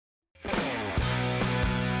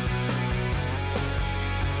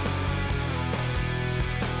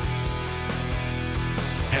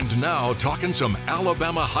And now, talking some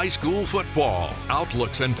Alabama high school football,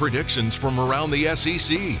 outlooks and predictions from around the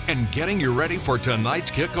SEC, and getting you ready for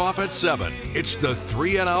tonight's kickoff at 7. It's the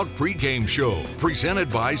 3 and Out Pregame Show, presented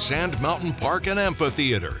by Sand Mountain Park and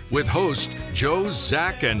Amphitheater, with hosts Joe,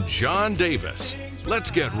 Zach, and John Davis.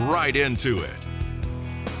 Let's get right into it.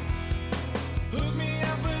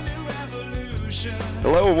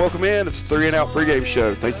 Hello and welcome in. It's the 3 and Out Pregame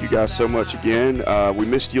Show. Thank you guys so much again. We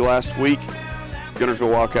missed you last week.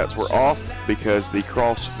 Guntersville Wildcats were off because the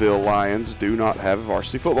Crossville Lions do not have a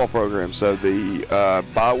varsity football program. So the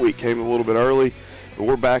bye week came a little bit early, but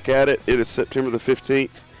we're back at it. It is September the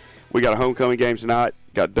 15th. We got a homecoming game tonight.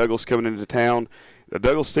 Got Douglas coming into town. The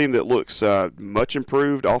Douglas team that looks much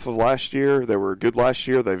improved off of last year. They were good last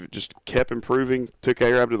year. They've just kept improving. Took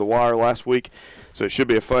Arab to the wire last week, so it should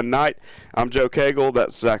be a fun night. I'm Joe Cagle.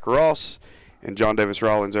 That's Zach Ross, and John Davis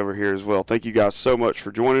Rollins over here as well. Thank you guys so much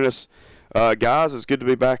for joining us. Guys, it's good to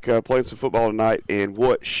be back playing some football tonight in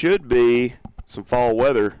what should be some fall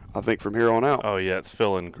weather, I think, from here on out. Oh, yeah, it's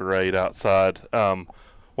feeling great outside.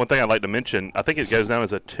 One thing I'd like to mention, I think it goes down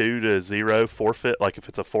as a 2-0 forfeit, like if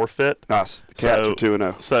it's a forfeit. Nice. The Cats are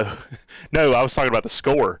 2-0. So, no, I was talking about the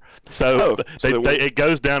score. So, it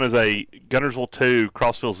goes down as a Guntersville 2,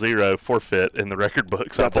 Crossville 0 forfeit in the record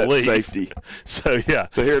books, I believe. That's safety. So, yeah.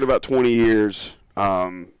 So, here in about 20 years,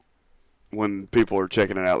 when people are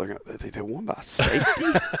checking it out, they're going, they won by safety?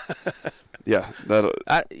 Yeah.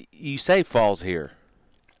 You say falls here.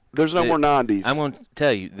 There's no more 90s. I'm going to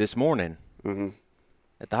tell you, this morning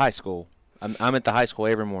at the high school, I'm at the high school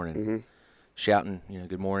every morning shouting,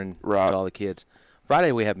 good morning to all the kids.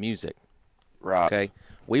 Friday we have music. Right. Okay.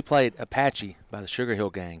 We played Apache by the Sugar Hill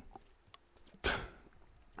Gang.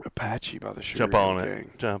 Apache by the Sugar Hill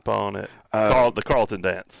Gang. Jump on it. The Carlton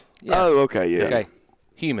dance. Yeah. Oh, okay, yeah. Okay.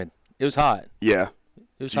 Humid. It was hot. Yeah.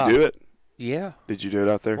 It was Did hot. you do it? Yeah. Did you do it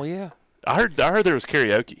out there? Well, yeah. I heard there was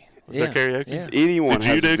karaoke. Was there karaoke? Yeah. If anyone Did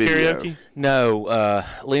you has do a video, karaoke? No.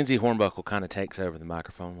 Lindsay Hornbuckle kind of takes over the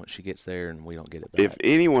microphone once she gets there, and we don't get it back. if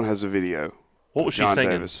anyone has a video, What was she John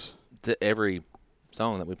singing? Davis. Every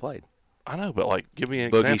song that we played. I know, but give me an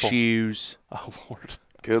Boogie example. Shoes. Oh, Lord.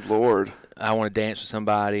 Good Lord. I Want to Dance with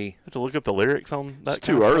Somebody. I have to look up the lyrics on that. It's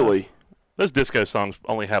too early. Those disco songs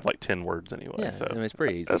only have 10 words anyway. Yeah, so. it's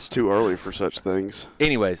pretty easy. That's too early for such things.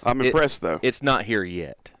 Anyways. I'm impressed, though. It's not here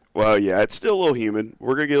yet. Well, yeah, it's still a little humid.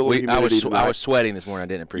 We're going to get a little humidity tonight. I was sweating this morning. I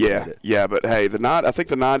didn't appreciate it. Yeah, but hey, I think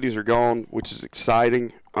the 90s are gone, which is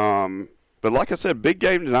exciting. But like I said, big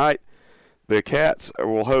game tonight. The Cats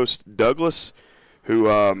will host Douglas, who,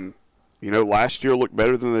 last year looked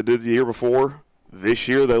better than they did the year before. This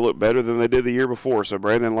year they look better than they did the year before. So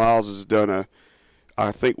Brandon Lyles has done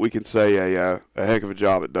I think we can say a heck of a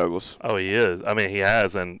job at Douglas. Oh, he is. I mean, he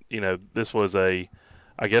has. And, this was I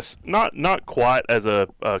guess, not quite as a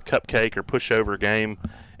cupcake or pushover game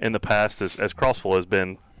in the past as Crossville has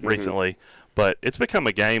been recently. But it's become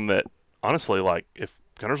a game that, honestly, if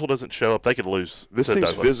Guntersville doesn't show up, they could lose. This team's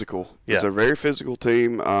Douglas. physical. Yeah. It's a very physical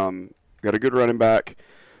team. Got a good running back.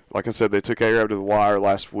 Like I said, they took Arab to the wire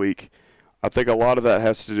last week. I think a lot of that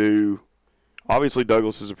has to do – obviously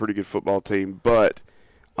Douglas is a pretty good football team, but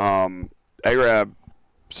Arab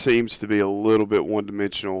seems to be a little bit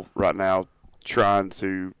one-dimensional right now, trying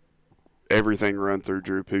to everything run through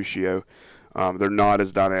Drew Puccio. They're not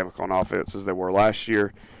as dynamic on offense as they were last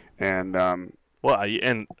year. And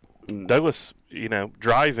Douglas,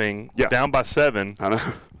 driving down by 7, I know.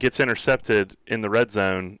 gets intercepted in the red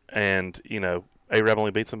zone, and, Arab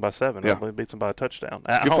only beats them by 7. Yeah. Only beats them by a touchdown.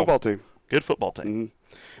 Good football team. Good football team.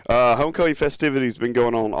 Homecoming festivities been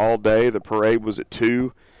going on all day. The parade was at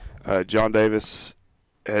 2. John Davis,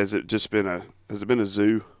 has it been a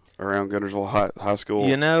zoo around Guntersville High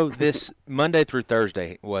School? This Monday through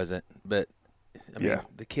Thursday wasn't, but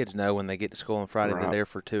the kids know when they get to school on Friday they're there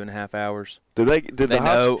for 2.5 hours. Did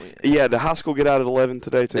the high school get out at 11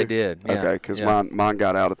 today too? They did. Yeah. Okay, because mine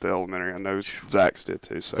got out at the elementary. I know Zach's did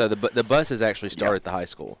too. So the buses actually start at the high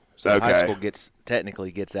school. So the high school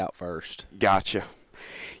technically gets out first. Gotcha.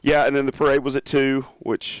 Yeah, and then the parade was at 2,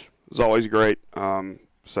 which is always great.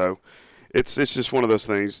 So it's just one of those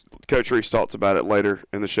things. Coach Reese talks about it later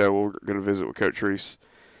in the show. We're going to visit with Coach Reese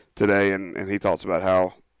today, and he talks about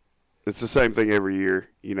how it's the same thing every year.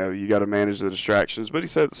 You got to manage the distractions. But he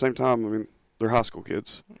said at the same time, they're high school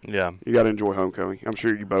kids. Yeah. You got to enjoy homecoming. I'm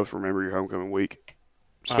sure you both remember your homecoming week,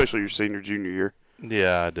 especially your junior year.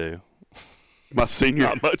 Yeah, I do. My senior,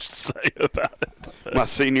 not much to say about it. My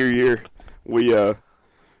senior year, we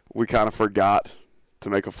kind of forgot to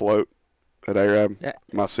make a float at Arab,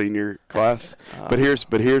 my senior class. But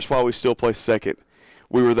here's why we still play second.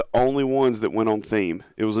 We were the only ones that went on theme.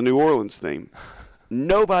 It was a New Orleans theme.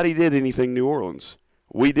 Nobody did anything New Orleans.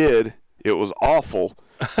 We did. It was awful.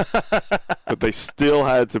 But they still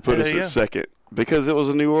had to put us at second because it was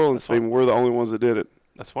a New Orleans theme. We're the only ones that did it.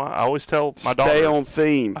 That's why I always tell my daughter. Stay on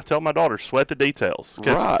theme. I tell my daughter, sweat the details.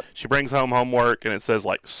 Because she brings home homework, and it says,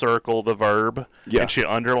 like, circle the verb. Yeah. And she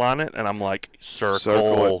underline it, and I'm like,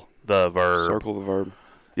 circle the verb. Circle the verb.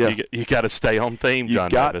 Yeah. You got to stay on theme, John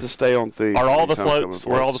Davis. You got to stay on theme. Are all the floats?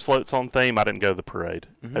 Were all the floats on theme? I didn't go to the parade.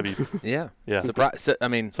 Mm-hmm. Have you? Yeah. Yeah.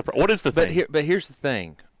 What is the thing? But here's the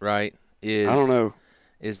thing, right? I don't know.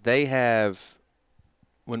 Is they have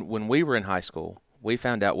when we were in high school, we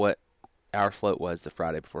found out what our float was the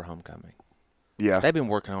Friday before homecoming. Yeah. They've been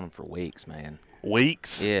working on them for weeks, man.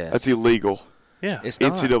 Weeks? Yes. That's illegal. Yeah. It's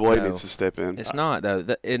not, NCAA needs to step in. It's not though.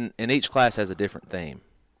 In each class has a different theme.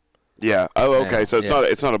 Yeah. Oh, okay. So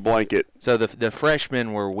it's not a blanket. So the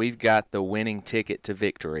freshmen we've got the winning ticket to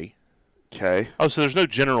victory. Okay. Oh, so there's no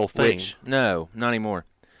general thing. No, not anymore.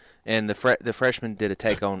 And the freshmen did a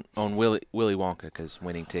take on Willy Wonka because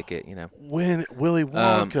winning ticket, you know. Willy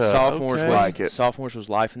Wonka. Sophomores was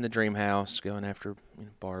Life in the Dream House, going after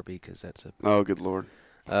Barbie because that's a. Oh, good Lord.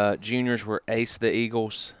 Juniors were Ace the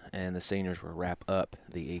Eagles, and the seniors were Wrap Up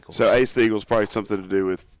the Eagles. So Ace the Eagles probably something to do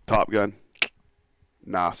with Top Gun.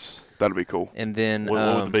 Nice. That'll be cool. And then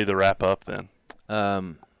what would be the Wrap Up then?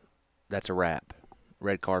 That's a wrap.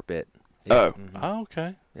 Red carpet. Yeah. Oh. Mm-hmm. Oh,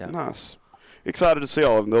 okay. Yeah. Nice. Excited to see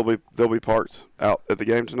all of them. They'll be parked out at the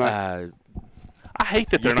game tonight. I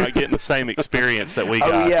hate that they're not getting the same experience that we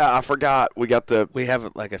got. Oh yeah, I forgot. We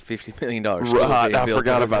have like a $50 million school. Right, I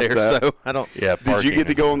forgot about that. So I don't. Yeah. Did you get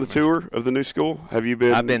to go on the tour of the new school? Have you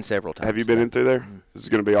been? I've been several times. Have you been in through there? Mm-hmm. This is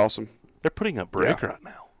going to be awesome. They're putting up brick right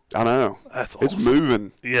now. I know. That's awesome. It's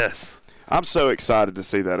moving. Yes. I'm so excited to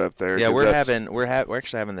see that up there. Yeah, we're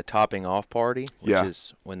actually having the topping off party, which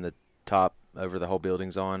is when the top over the whole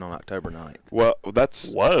building's on October 9th. Well,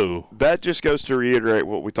 Whoa. That just goes to reiterate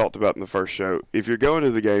what we talked about in the first show. If you're going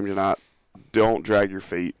to the game tonight, don't drag your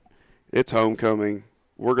feet. It's homecoming.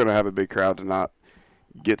 We're going to have a big crowd tonight.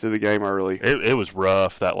 Get to the game early. It was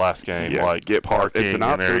rough that last game. Yeah, like get parking. And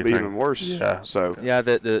tonight's going to be even worse. Yeah. So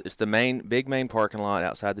it's the big main parking lot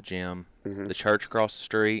outside the gym, the church across the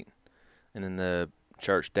street, and then the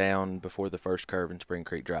church down before the first curve in Spring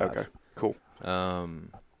Creek Drive. Okay, cool.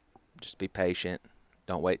 Just be patient.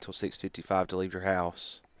 Don't wait till 6:55 to leave your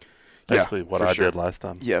house. Basically what I did last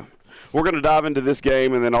time. Yeah. We're going to dive into this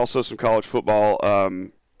game and then also some college football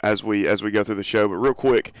as we go through the show. But real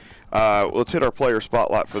quick, let's hit our player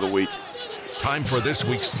spotlight for the week. Time for this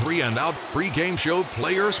week's 3 and Out pregame show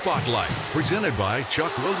player spotlight, presented by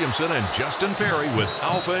Chuck Williamson and Justin Perry with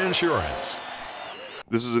Alpha Insurance.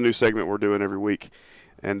 This is a new segment we're doing every week,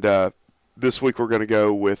 and this week we're going to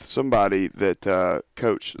go with somebody that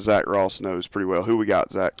Coach Zach Ross knows pretty well. Who we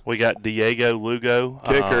got, Zach? We got Diego Lugo.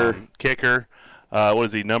 Kicker. What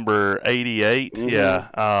is he, number 88? Mm-hmm.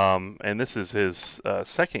 Yeah. And this is his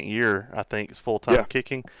second year, I think, is full-time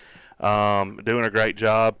kicking. Doing a great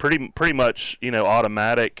job. Pretty much,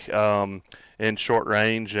 automatic in short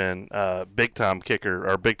range and big-time kicker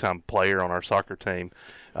or big-time player on our soccer team.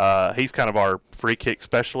 He's kind of our free kick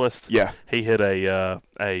specialist. Yeah. He hit a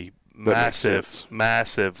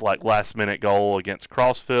massive like last-minute goal against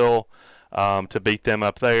Crossville to beat them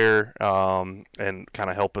up there and kind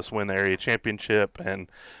of help us win the area championship, and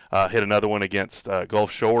hit another one against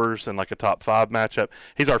Gulf Shores in like a top 5 matchup.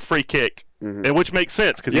 He's our free kick, and which makes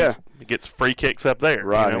sense because he gets free kicks up there.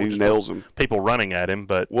 Right, he nails them. People running at him,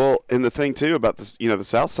 but and the thing too about this, the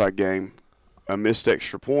Southside game, a missed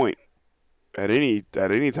extra point at any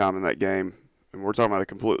time in that game. And we're talking about a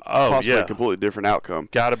completely different outcome.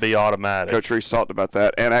 Got to be automatic. Coach Reese talked about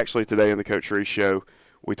that. And actually today in the Coach Reese show,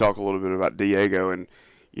 we talk a little bit about Diego and,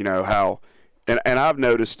 how – and I've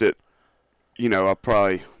noticed it, in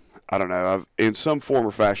some form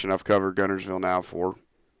or fashion I've covered Guntersville now for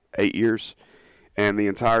 8 years. And the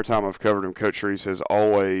entire time I've covered him, Coach Reese has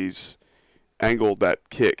always angled that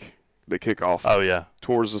kick, the kickoff. Oh, yeah.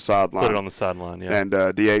 Towards the sideline. Put it on the sideline, yeah.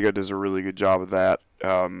 And Diego does a really good job of that.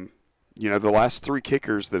 The last 3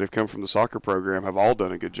 kickers that have come from the soccer program have all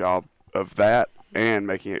done a good job of that and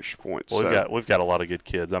making extra points. Well, we've got a lot of good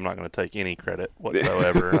kids. I'm not going to take any credit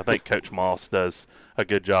whatsoever. I think Coach Moss does a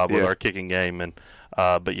good job with our kicking game, and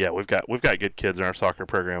but we've got good kids in our soccer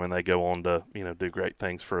program, and they go on to do great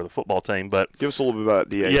things for the football team. But give us a little bit about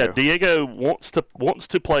Diego. Yeah, Diego wants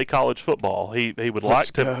to play college football. He would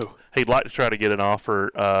like to. He'd like to try to get an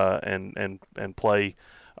offer and play,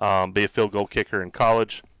 be a field goal kicker in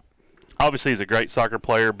college. Obviously, he's a great soccer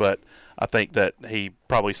player, but I think that he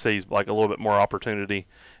probably sees like a little bit more opportunity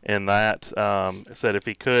in that. Said if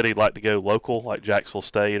he could, he'd like to go local, like Jacksonville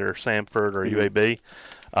State or Samford or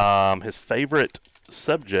UAB. His favorite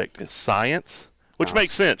subject is science, which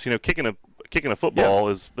makes sense. Kicking a football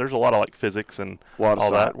there's a lot of like physics and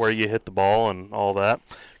all that, where you hit the ball and all that.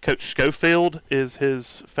 Coach Schofield is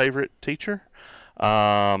his favorite teacher.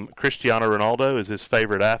 Cristiano Ronaldo is his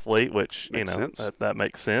favorite athlete, which that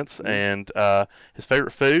makes sense. And his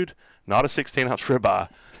favorite food, not a 16-ounce ribeye.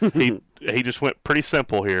 He just went pretty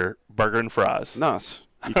simple here: burger and fries. Nice.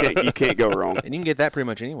 You can't go wrong. And you can get that pretty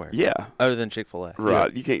much anywhere. Yeah. Other than Chick-fil-A.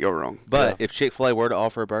 Right. You can't go wrong. But if Chick-fil-A were to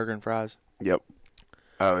offer a burger and fries. Yep.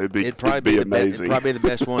 Oh, it'd probably be amazing. It'd probably be the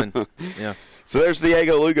best one. Yeah. So there's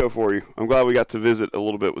Diego Lugo for you. I'm glad we got to visit a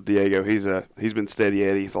little bit with Diego. He's been steady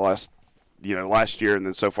Eddie the last year, and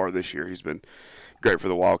then so far this year he's been great for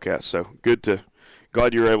the Wildcats. So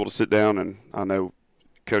glad you were able to sit down, and I know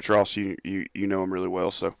Coach Ross, you know him really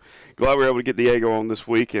well. So glad we were able to get Diego on this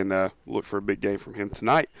week, and look for a big game from him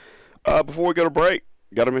tonight. Before we go to break,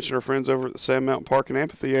 got to mention our friends over at the Sand Mountain Park and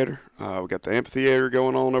Amphitheater. We got the amphitheater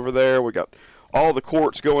going on over there. We got all the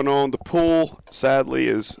courts going on. The pool, sadly,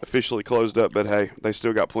 is officially closed up, but hey, they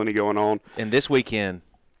still got plenty going on. And this weekend.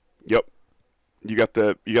 Yep. You got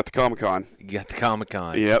the Comic-Con. You got the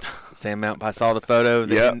Comic-Con. Yep. Sand Mountain. I saw the photo of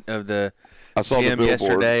the I saw gym the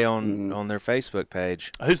yesterday on their Facebook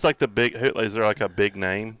page. Who's like the big? Is there like a big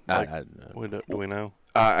name? I Do we know?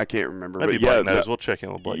 I can't remember. Maybe but Blake knows. We'll check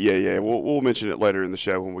in with Blake. Yeah. We'll mention it later in the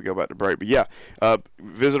show when we go back to break. But yeah,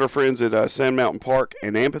 visit our friends at Sand Mountain Park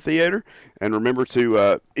and Amphitheater, and remember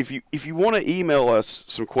to if you want to email us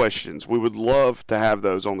some questions, we would love to have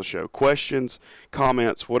those on the show. Questions,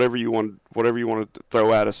 comments, whatever you want to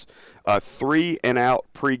throw at us. 3 and Out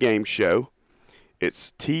pregame show.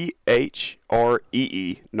 It's THREE,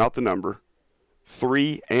 not the number.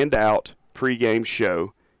 3 and Out pregame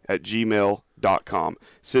show at gmail.com.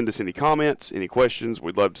 Send us any comments, any questions.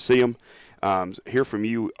 We'd love to see them. Hear from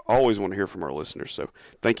you. Always want to hear from our listeners. So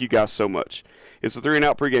thank you guys so much. It's the 3 and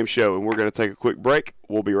Out pregame show, and we're going to take a quick break.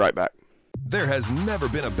 We'll be right back. There has never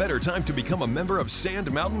been a better time to become a member of Sand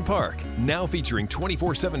Mountain Park. Now featuring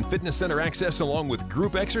 24/7 fitness center access along with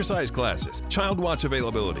group exercise classes, child watch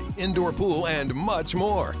availability, indoor pool, and much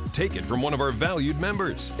more. Take it from one of our valued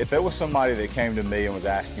members. If there was somebody that came to me and was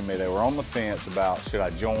asking me, they were on the fence about should I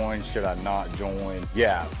join, should I not join,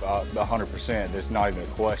 100%, there's not even a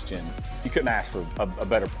question. You couldn't ask for a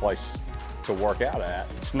better place to work out at.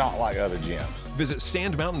 It's not like other gyms. Visit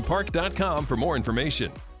sandmountainpark.com for more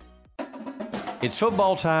information. It's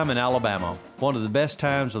football time in Alabama, one of the best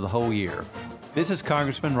times of the whole year. This is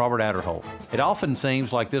Congressman Robert Adderholt. It often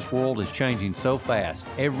seems like this world is changing so fast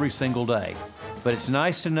every single day, but it's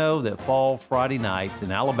nice to know that fall Friday nights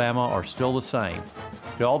in Alabama are still the same.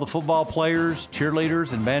 To all the football players,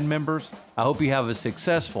 cheerleaders, and band members, I hope you have a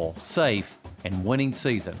successful, safe, and winning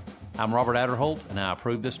season. I'm Robert Adderholt, and I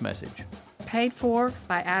approve this message. Paid for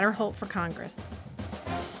by Adderholt for Congress.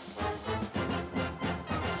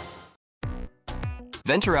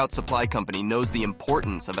 Venture Out Supply Company knows the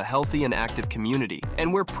importance of a healthy and active community,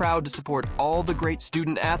 and we're proud to support all the great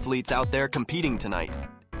student athletes out there competing tonight.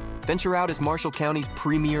 Venture Out is Marshall County's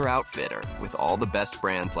premier outfitter, with all the best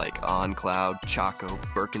brands like On Cloud, Chaco,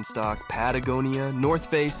 Birkenstock, Patagonia, North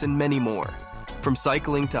Face, and many more. From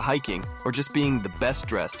cycling to hiking, or just being the best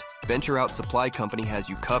dressed, Venture Out Supply Company has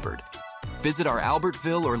you covered. Visit our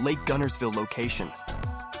Albertville or Lake Gunnersville location.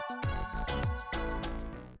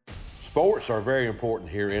 Sports are very important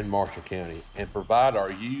here in Marshall County and provide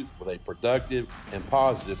our youth with a productive and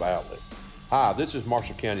positive outlet. Hi, this is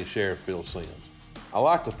Marshall County Sheriff Phil Sims. I'd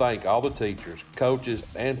like to thank all the teachers, coaches,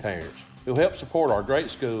 and parents who help support our great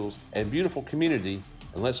schools and beautiful community,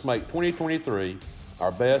 and let's make 2023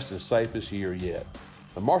 our best and safest year yet.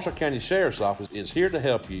 The Marshall County Sheriff's Office is here to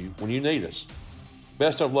help you when you need us.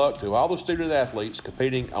 Best of luck to all the student athletes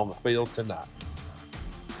competing on the field tonight.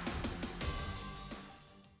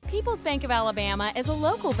 People's Bank of Alabama is a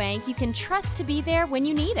local bank you can trust to be there when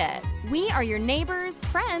you need it. We are your neighbors,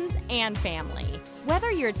 friends, and family.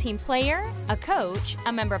 Whether you're a team player, a coach,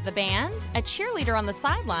 a member of the band, a cheerleader on the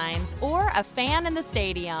sidelines, or a fan in the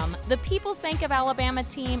stadium, the People's Bank of Alabama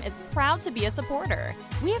team is proud to be a supporter.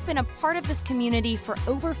 We have been a part of this community for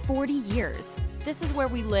over 40 years. This is where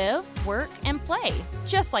we live, work, and play,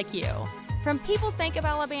 just like you. From People's Bank of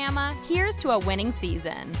Alabama, here's to a winning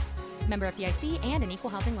season. Member FDIC and an equal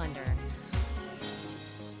housing lender.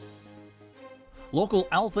 Local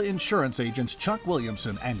Alpha Insurance agents Chuck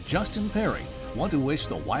Williamson and Justin Perry want to wish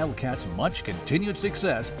the Wildcats much continued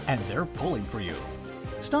success, and they're pulling for you.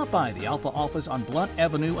 Stop by the Alpha office on Blunt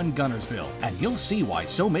Avenue in Gunnersville, and you'll see why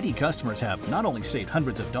so many customers have not only saved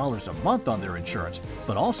hundreds of dollars a month on their insurance,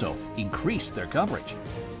 but also increased their coverage.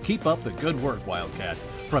 Keep up the good work, Wildcats,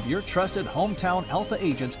 from your trusted hometown Alpha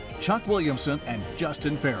agents, Chuck Williamson and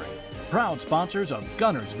Justin Perry, proud sponsors of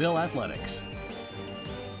Gunnersville Athletics.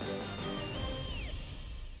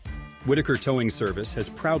 Whitaker Towing Service has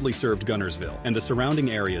proudly served Gunnersville and the surrounding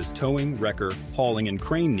area's towing, wrecker, hauling, and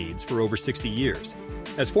crane needs for over 60 years.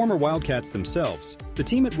 As former Wildcats themselves, the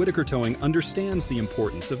team at Whitaker Towing understands the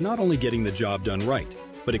importance of not only getting the job done right,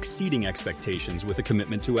 but exceeding expectations with a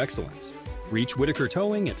commitment to excellence. Reach Whitaker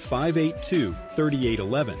Towing at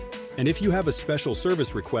 582-3811. And if you have a special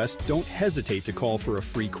service request, don't hesitate to call for a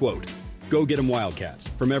free quote. Go get 'em Wildcats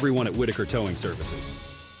from everyone at Whitaker Towing Services.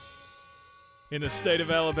 In the state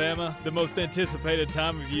of Alabama, the most anticipated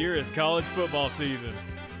time of year is college football season.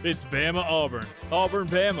 It's Bama-Auburn,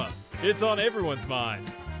 Auburn-Bama. It's on everyone's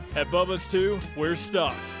mind. At Bubba's 2, we're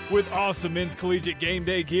stocked with awesome men's collegiate game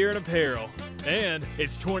day gear and apparel. And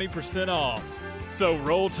it's 20% off. So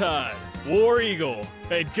roll Tide, War Eagle,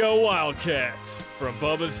 and go Wildcats from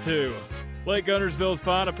Bubba's 2. Lake Gunnersville's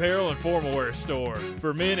fine apparel and formal wear store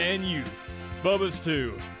for men and youth. Bubba's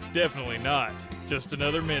 2, definitely not just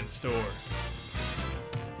another men's store.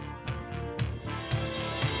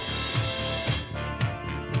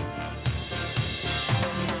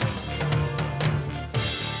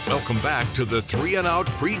 Welcome back to the 3 and Out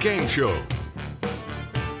pregame show.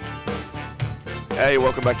 Hey,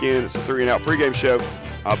 welcome back in. It's the 3 and Out pregame show.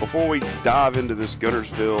 Before we dive into this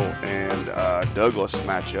Gunnersville and Douglas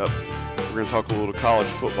matchup, we're going to talk a little college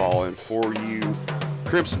football. And for you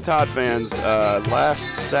Crimson Tide fans,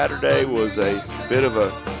 last Saturday was a bit of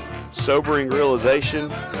a sobering realization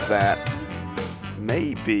that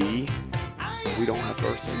maybe we don't have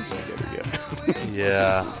both things together yet.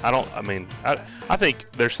 Yeah, I think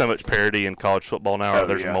there's so much parity in college football now.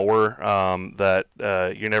 There's more that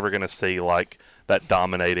you're never going to see like that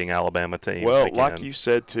dominating Alabama team. Well, again. like you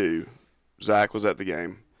said too, Zach was at the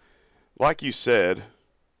game. Like you said,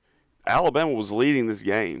 Alabama was leading this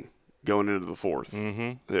game going into the fourth.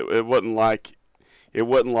 Mm-hmm. It wasn't like it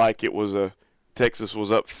was Texas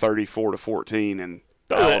was up 34-14 and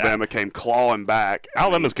Alabama came clawing back.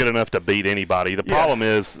 Alabama's good enough to beat anybody. The problem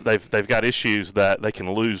is they've got issues that they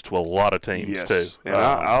can lose to a lot of teams too. And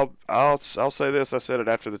I'll say this. I said it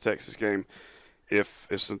after the Texas game. If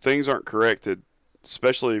some things aren't corrected,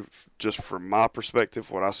 especially just from my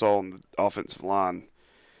perspective, what I saw on the offensive line,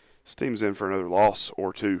 this team's in for another loss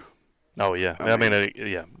or two. Oh yeah, but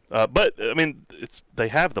they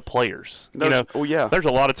have the players. There's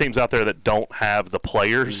a lot of teams out there that don't have the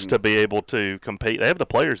players to be able to compete. They have the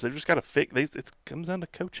players. They've just got to fix these. It comes down to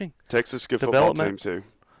coaching. Texas good football team too.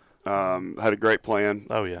 Had a great plan.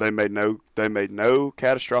 Oh yeah, they made no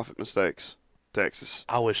catastrophic mistakes. Texas.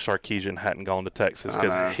 I wish Sarkisian hadn't gone to Texas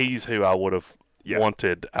because he's who I would have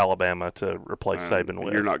wanted Alabama to replace Saban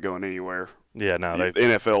with. You're not going anywhere. Yeah, no. The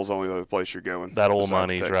NFL's the only other place you're going. That old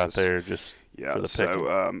money's Texas. right there just for the picking.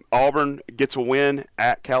 So Auburn gets a win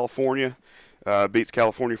at California, beats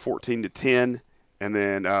California 14-10, and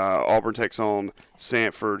then Auburn takes on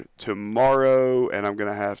Sanford tomorrow, and I'm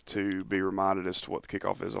going to have to be reminded as to what the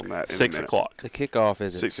kickoff is on that in 6 a minute. o'clock. The kickoff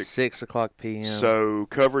is at 6 o'clock p.m. So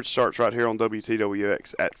coverage starts right here on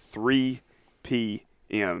WTWX at 3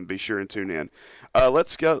 p.m. Be sure and tune in.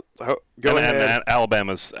 Let's go ahead. And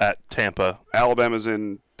Alabama's at Tampa. Alabama's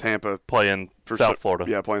in Tampa playing South Florida.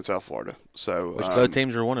 Yeah, playing South Florida. So which both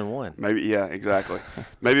teams are 1-1. Maybe, yeah, exactly.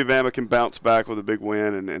 Maybe Bama can bounce back with a big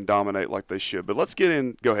win and dominate like they should. But let's get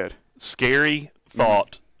in. Go ahead. Scary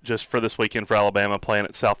thought just for this weekend for Alabama playing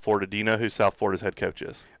at South Florida. Do you know who South Florida's head coach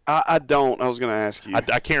is? I don't. I was going to ask you. I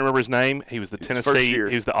can't remember his name. He was the Tennessee.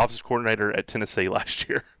 He was the offensive coordinator at Tennessee last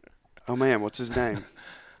year. Oh man, what's his name?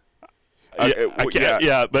 That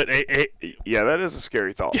is a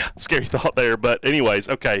scary thought. Yeah, scary thought there. But anyways,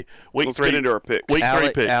 okay. Let's get into our picks. Week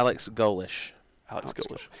 3 picks. Alex Golish. I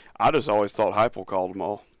just always thought Heupel called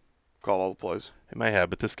all the plays. He may have,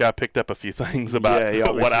 but this guy picked up a few things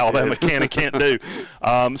about what Alabama can and can't do.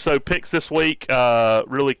 So picks this week,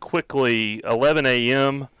 really quickly, 11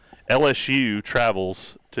 a.m., LSU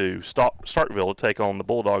travels to Starkville to take on the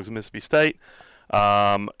Bulldogs of Mississippi State.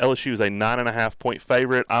 LSU is a 9.5-point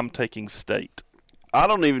favorite. I'm taking State. I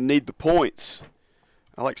don't even need the points.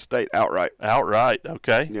 I like State outright. Outright,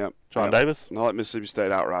 okay. Yep. John Davis? I like Mississippi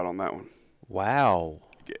State outright on that one. Wow.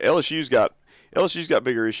 LSU's got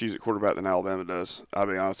bigger issues at quarterback than Alabama does, I'll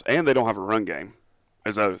be honest. And they don't have a run game.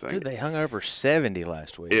 Is the other thing. Dude, they hung over 70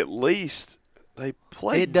 last week. At least they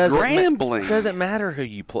played Grambling. It doesn't matter who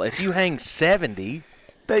you play. If you hang 70,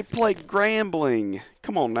 They play Grambling.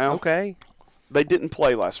 Come on now. Okay. They didn't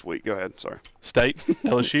play last week. Go ahead. Sorry. State,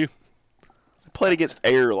 LSU. They played against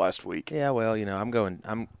Air last week. Yeah, well, I'm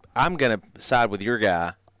gonna side with your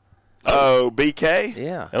guy. Oh, BK?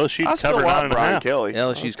 Yeah. LSU I still covered like 9.5. Brian Kelly.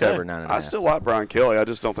 LSU's covered 9.5. I still like Brian Kelly. I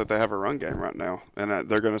just don't think they have a run game right now, and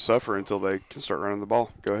they're going to suffer until they can start running the ball.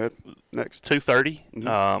 Go ahead. Next. 2:30.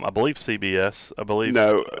 I believe CBS. I believe.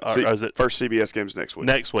 No. Is it first CBS game's next week?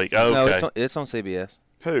 next week? Oh, No, okay. it's on CBS.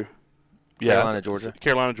 Who? Yeah, Carolina, Georgia.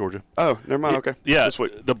 Carolina, Georgia. Oh, never mind. Okay. Yeah, This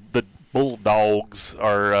week. the Bulldogs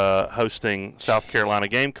are hosting South Carolina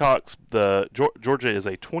Gamecocks. The Georgia is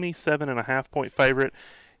a 27.5-point favorite.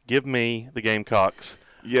 Give me the Gamecocks.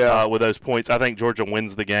 Yeah. With those points, I think Georgia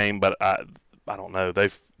wins the game, but I don't know.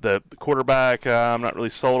 The quarterback. I'm not really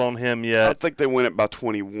sold on him yet. I think they win it by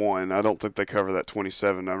 21. I don't think they cover that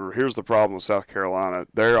 27 number. Here's the problem with South Carolina.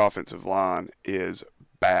 Their offensive line is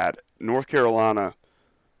bad. North Carolina,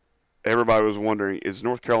 everybody was wondering, is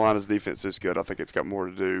North Carolina's defense this good? I think it's got more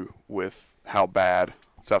to do with how bad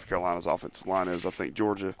South Carolina's offensive line is. I think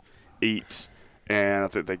Georgia eats, and I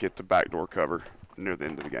think they get the backdoor cover near the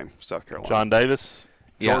end of the game. South Carolina. John Davis,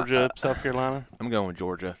 Yeah, Georgia, South Carolina. I'm going with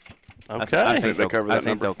Georgia. Okay. I think they cover that I think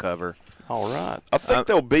number. they'll cover. All right. I think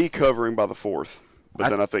they'll be covering by the 4th, but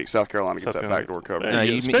then I think South Carolina gets that backdoor cover. No,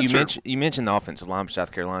 Yeah, you mentioned the offensive line for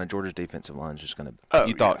South Carolina. Georgia's defensive line is just going to. Oh,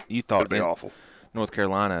 you thought It'll be awful. North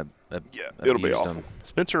Carolina. It'll be abused awful. them.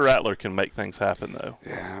 Spencer Rattler can make things happen, though.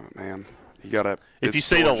 Yeah, man. You got to. If you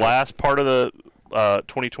see the last part of the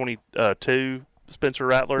 2022 Spencer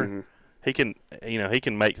Rattler, he can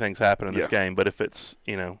make things happen in this game. But if it's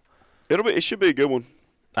it should be a good one.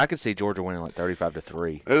 I could see Georgia winning like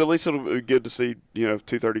 35-3. At least it'll be good to see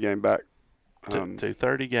 2:30 game back.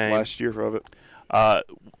 2:30 game last year of it.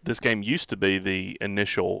 This game used to be the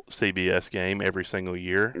initial CBS game every single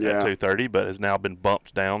year at 2:30, but has now been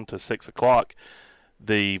bumped down to 6 o'clock.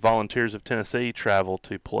 The Volunteers of Tennessee travel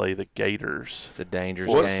to play the Gators. It's a dangerous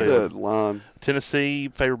game. What's game. the line? Tennessee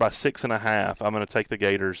favored by 6.5. I'm going to take the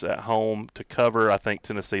Gators at home to cover. I think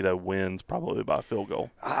Tennessee, though, wins probably by a field goal.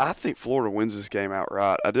 I think Florida wins this game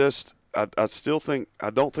outright. I still think – I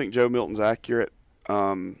don't think Joe Milton's accurate.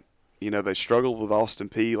 They struggled with Austin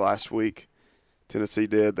Peay last week. Tennessee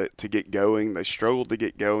did that to get going. They struggled to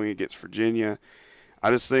get going against Virginia. I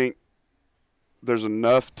just think there's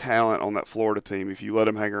enough talent on that Florida team. If you let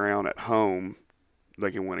them hang around at home, they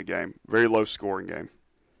can win a game. Very low scoring game.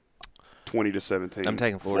 20-17. I'm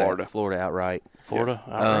taking Florida. Florida outright. Florida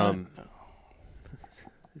outright.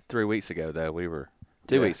 3 weeks ago, though,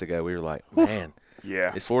 2 weeks ago, we were like, man.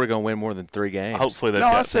 Yeah. Is Florida going to win more than 3 games? Hopefully they've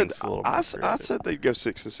got things a little more I said they'd go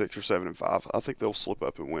 6-6 or 7-5. I think they'll slip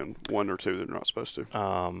up and win 1 or 2 they're not supposed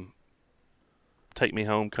to. Take me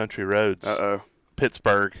home, country roads. Uh-oh.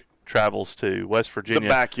 Pittsburgh travels to West Virginia. The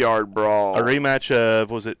backyard brawl. A rematch of,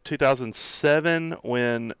 was it 2007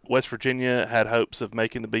 when West Virginia had hopes of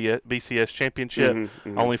making the BCS championship,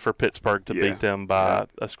 only for Pittsburgh to beat them by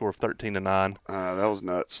a score of 13-9. That was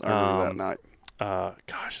nuts. I remember that night.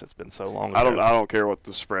 Gosh, that's been so long ago. I don't care what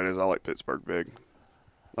the spread is. I like Pittsburgh big.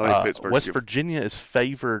 I think Pittsburgh. West Virginia is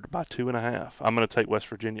favored by 2.5. I'm going to take West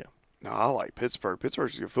Virginia. No, I like Pittsburgh.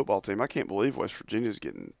 Pittsburgh's a good football team. I can't believe West Virginia's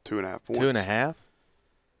getting 2.5 points. 2.5?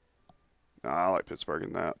 No, I like Pittsburgh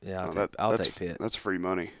in that. Yeah, I'll take Pitt. That's free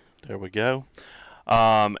money. There we go.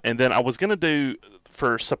 And then I was going to do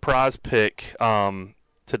for surprise pick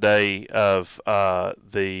today of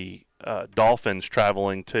the Dolphins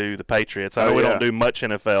traveling to the Patriots. I know we don't do much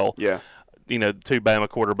NFL. Yeah. 2 Bama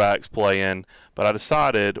quarterbacks play in, but I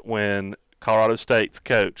decided when Colorado State's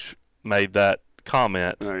coach made that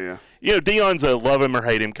comment. Oh, yeah. Deion's a love him or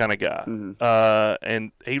hate him kind of guy.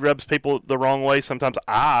 And he rubs people the wrong way. Sometimes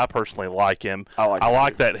I personally like him. I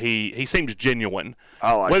like that he seems genuine.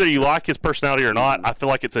 Whether you like his personality or not, I feel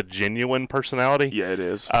like it's a genuine personality. Yeah, it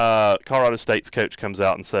is. Colorado State's coach comes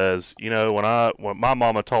out and says, when my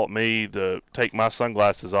mama taught me to take my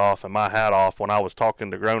sunglasses off and my hat off when I was talking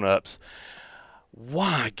to grown-ups,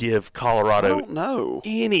 why give Colorado I don't know.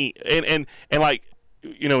 any and like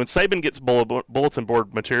when Saban gets bulletin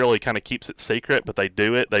board material, he kind of keeps it secret, but they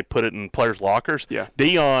do it. They put it in players' lockers. Yeah.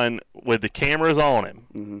 Deion, with the cameras on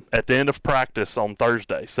him, at the end of practice on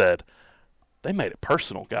Thursday, said, they made it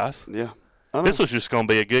personal, guys. Yeah. This was just going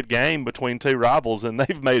to be a good game between 2 rivals, and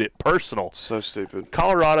they've made it personal. So stupid.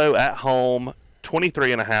 Colorado at home,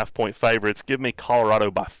 23.5-point favorites. Give me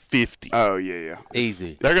Colorado by 50. Oh, yeah.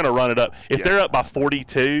 Easy. They're going to run it up. If they're up by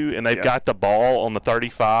 42 and they've got the ball on the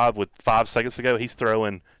 35 with 5 seconds to go, he's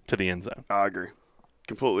throwing to the end zone. I agree.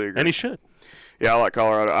 Completely agree. And he should. Yeah, I like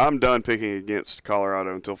Colorado. I'm done picking against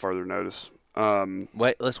Colorado until further notice.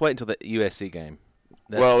 Let's wait until the USC game.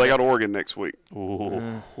 Well, they got Oregon next week.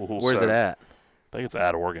 Where's it at? I think it's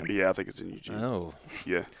at Oregon. Yeah, I think it's in Eugene. Oh.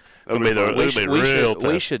 Yeah.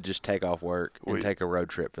 We should just take off work and take a road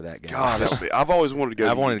trip for that game. God, I've always wanted to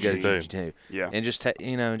go. I've wanted to go to Eugene too. Yeah. And just hey,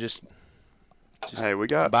 we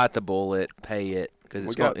got bite the bullet, pay it because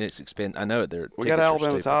it's expensive. I know it. We got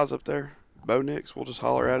Alabama ties up there. Bo Nix. We'll just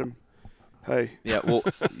holler at him. Hey. Yeah. Well,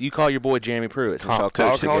 you call your boy Jeremy Pruitt. I'll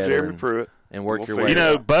call Jeremy Pruitt. And work your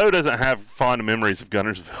way. Bo doesn't have fond memories of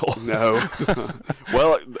Guntersville. No.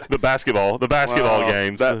 Well, the basketball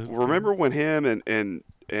games. Remember when him and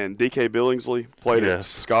DK Billingsley played at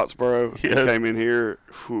Scottsboro? He came in here.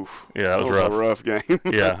 Whew, yeah, it was rough. A rough game.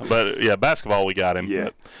 Basketball we got him. Yeah,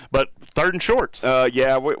 but third and shorts. We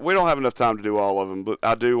don't have enough time to do all of them, but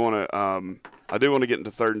I do want to get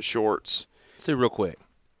into third and shorts. Let's do real quick.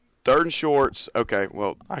 Third and shorts. Okay,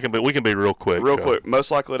 well, we can be real quick. Real quick.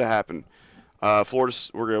 Most likely to happen. Florida.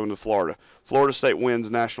 We're going to Florida. Florida State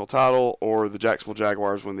wins national title, or the Jacksonville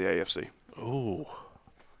Jaguars win the AFC. Ooh, you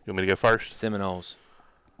want me to go first? Seminoles.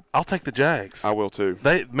 I'll take the Jags. I will too.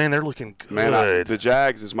 They're looking good. Man, the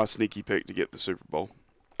Jags is my sneaky pick to get the Super Bowl.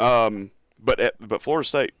 But Florida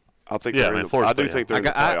State, I think they're in the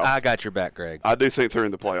playoff. I got your back, Greg. I do think they're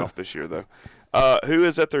in the playoff this year, though. Who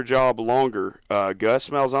is at their job longer, Gus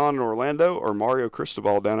Malzahn in Orlando or Mario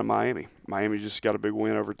Cristobal down in Miami? Miami just got a big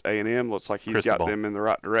win over A&M. Looks like he's got them in the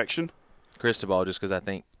right direction. Cristobal, just because I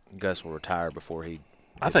think Gus will retire before he.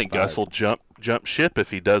 I think Gus will jump ship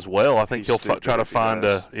if he does well. I think he'll try to find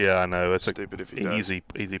a. Yeah, I know it's stupid if he does.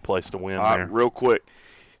 Easy place to win there. Right, real quick,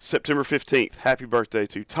 September 15th. Happy birthday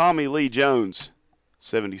to Tommy Lee Jones,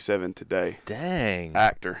 77 today. Dang.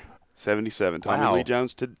 Actor, 77. Tommy Lee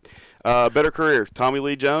Jones better career, Tommy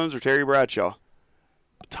Lee Jones or Terry Bradshaw?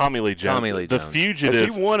 Tommy Lee Jones. The Fugitive.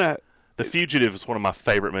 Has he won a? The Fugitive is one of my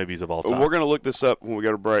favorite movies of all time. We're going to look this up when we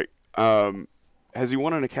go to break. Has he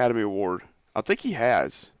won an Academy Award? I think he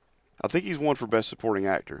has. I think he's won for Best Supporting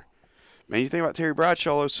Actor. Man, you think about Terry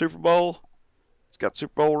Bradshaw, Super Bowl. He's got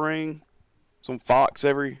Super Bowl ring. It's on Fox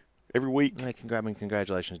every week. Hey,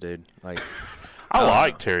 congratulations, dude. Like, I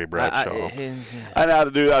like Terry Bradshaw. I know how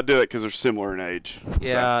to do it. I do it because they're similar in age.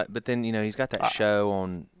 Yeah, but then he's got that show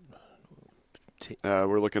on.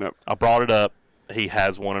 We're looking up. I brought it up. He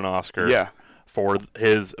has won an Oscar. Yeah. For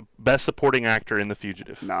his Best Supporting Actor in The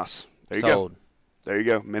Fugitive. Nice. There you go. There you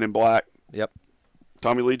go. Men in Black. Yep.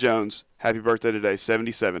 Tommy Lee Jones. Happy birthday today,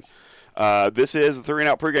 77. This is the 3 and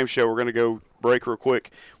Out pregame show. We're going to go break real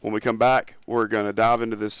quick. When we come back, we're going to dive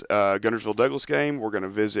into this Guntersville-Douglas game. We're going to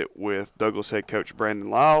visit with Douglas head coach Brandon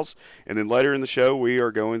Lyles. And then later in the show, we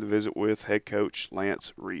are going to visit with head coach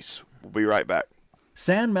Lance Reese. We'll be right back.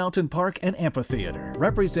 Sand Mountain Park and Amphitheater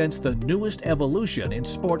represents the newest evolution in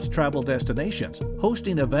sports travel destinations,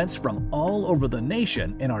 hosting events from all over the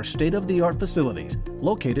nation in our state-of-the-art facilities,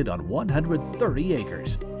 located on 130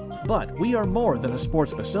 acres. But we are more than a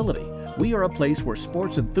sports facility. We are a place where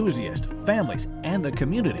sports enthusiasts, families, and the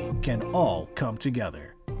community can all come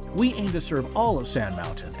together. We aim to serve all of Sand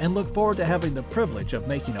Mountain and look forward to having the privilege of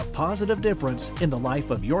making a positive difference in the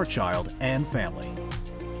life of your child and family.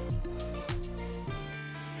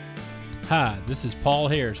 Hi, this is Paul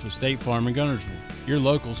Harris with State Farm in Guntersville, your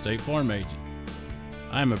local State Farm agent.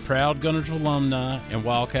 I am a proud Guntersville alumni and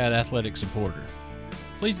Wildcat athletic supporter.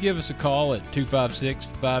 Please give us a call at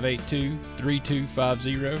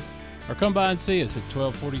 256-582-3250 or come by and see us at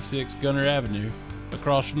 1246 Gunter Avenue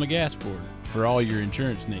across from the gas board for all your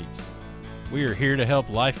insurance needs. We are here to help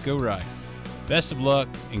life go right. Best of luck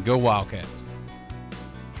and go Wildcats.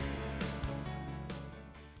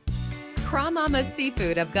 Crawmama's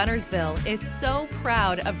Seafood of Guntersville is so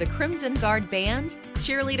proud of the Crimson Guard Band,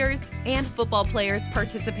 cheerleaders, and football players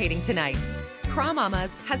participating tonight.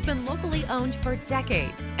 Crawmama's has been locally owned for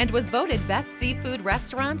decades and was voted best seafood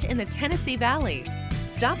restaurant in the Tennessee Valley.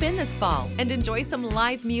 Stop in this fall and enjoy some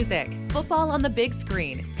live music, football on the big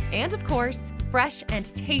screen, and of course, fresh and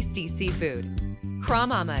tasty seafood.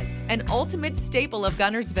 Crawmama's, an ultimate staple of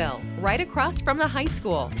Guntersville, right across from the high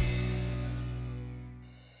school.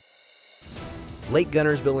 Lake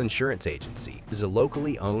Guntersville Insurance Agency is a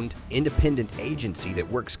locally owned, independent agency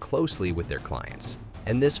that works closely with their clients.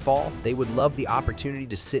 And this fall, they would love the opportunity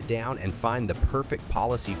to sit down and find the perfect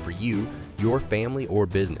policy for you, your family, or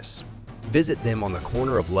business. Visit them on the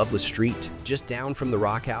corner of Loveless Street, just down from the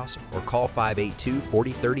Rock House, or call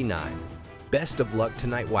 582-4039. Best of luck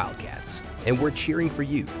tonight, Wildcats. And we're cheering for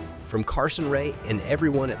you. From Carson Ray and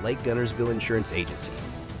everyone at Lake Guntersville Insurance Agency.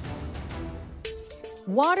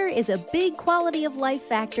 Water is a big quality of life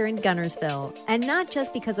factor in Gunnersville, and not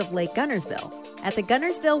just because of Lake Gunnersville. At the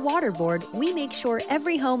Gunnersville Water Board, we make sure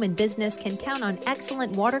every home and business can count on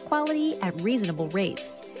excellent water quality at reasonable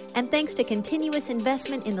rates. And thanks to continuous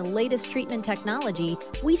investment in the latest treatment technology,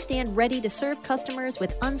 we stand ready to serve customers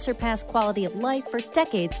with unsurpassed quality of life for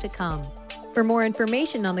decades to come. For more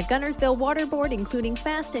information on the Gunnersville Water Board, including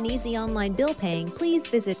fast and easy online bill paying, please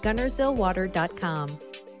visit gunnersvillewater.com.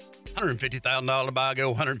 $150,000 buy,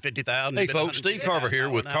 go $150,000. Hey folks, Steve Carver here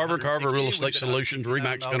with Carver Real Estate Solutions,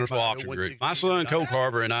 Remax Gunnersville Auction Group. My son Cole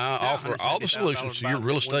Carver and I offer all the solutions to your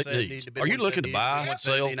real estate needs. Are you looking to buy,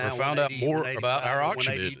 sell, or find out more about our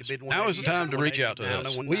auction business? Now is the time to reach out to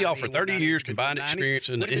us. We offer 30 years combined experience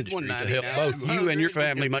in the industry to help both you and your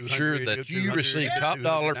family make sure that you receive top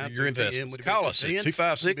dollar for your investment. Call us at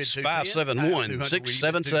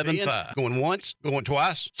 256-571-6775. Going once, going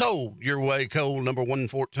twice. Sold your way, Cole, number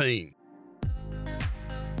 114.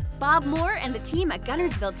 Bob Moore and the team at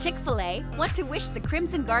Gunnersville Chick-fil-A want to wish the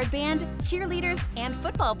Crimson Guard Band, cheerleaders, and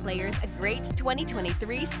football players a great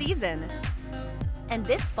 2023 season. And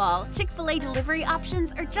this fall, Chick-fil-A delivery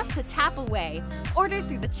options are just a tap away. Order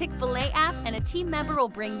through the Chick-fil-A app and a team member will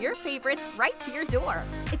bring your favorites right to your door.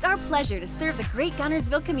 It's our pleasure to serve the great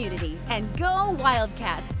Gunnersville community. And go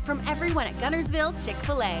Wildcats from everyone at Gunnersville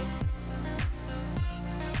Chick-fil-A.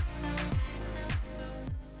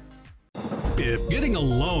 If getting a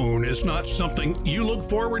loan is not something you look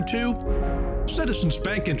forward to, Citizens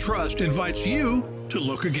Bank and Trust invites you to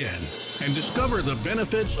look again and discover the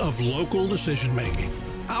benefits of local decision-making.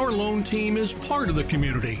 Our loan team is part of the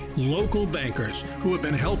community, local bankers who have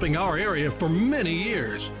been helping our area for many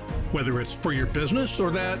years. Whether it's for your business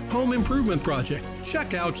or that home improvement project,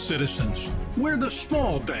 check out Citizens. We're the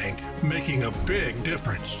small bank making a big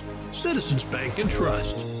difference. Citizens Bank and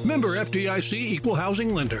Trust. Member FDIC Equal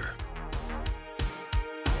Housing Lender.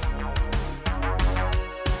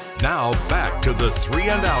 Now back to the 3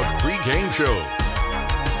 and Out pregame show.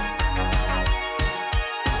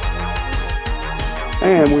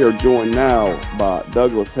 And we are joined now by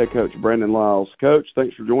Douglas head coach Brandon Lyles. Coach,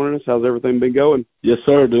 thanks for joining us. How's everything been going? Yes,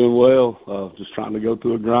 sir. Doing well. Just trying to go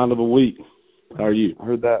through a grind of a week. How are you? I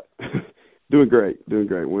heard that. Doing great.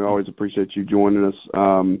 We always appreciate you joining us.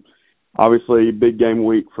 Obviously, big game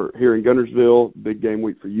week for here in Gunnersville, big game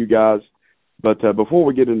week for you guys. But before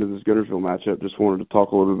we get into this Gunnersville matchup, just wanted to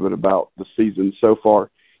talk a little bit about the season so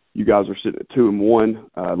far. You guys are sitting at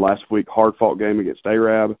 2-1. Last week, hard-fought game against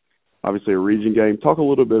Arab, obviously a region game. Talk a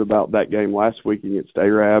little bit about that game last week against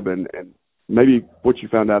Arab and maybe what you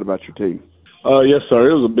found out about your team. Yes,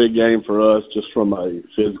 sir. It was a big game for us just from a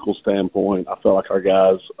physical standpoint. I felt like our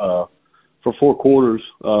guys, for 4 quarters,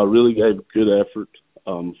 really gave a good effort,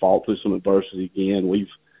 fought through some adversity again.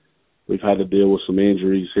 We've had to deal with some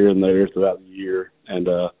injuries here and there throughout the year. And,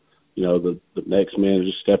 the next man is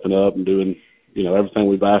just stepping up and doing, everything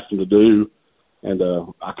we've asked them to do. And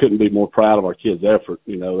I couldn't be more proud of our kids' effort.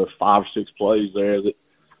 There's 5 or 6 plays there that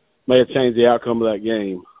may have changed the outcome of that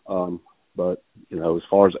game. But, as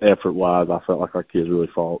far as effort-wise, I felt like our kids really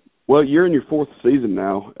fought. Well, you're in your 4th season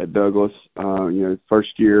now at Douglas.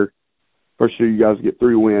 First year you guys get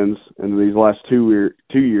 3 wins, and these last 2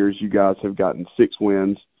 years you guys have gotten 6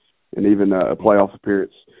 wins. And even a playoff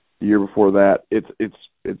appearance the year before that. It's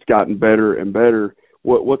gotten better and better.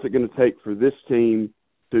 What's it going to take for this team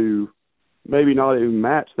to maybe not even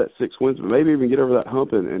match that 6 wins, but maybe even get over that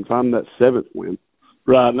hump and find that 7th win?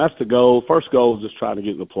 Right, and that's the goal. First goal is just trying to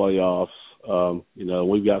get in the playoffs.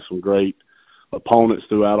 We've got some great opponents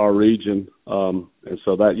throughout our region, and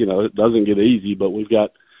so that it doesn't get easy. But we've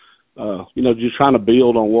got just trying to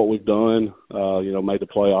build on what we've done. Made the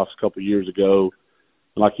playoffs a couple of years ago.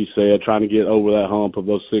 Like you said, trying to get over that hump of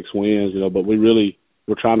those 6 wins, but we're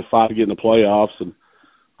trying to fight to get in the playoffs. And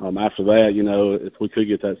after that, if we could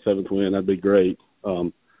get that 7th win, that'd be great.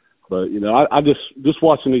 But I just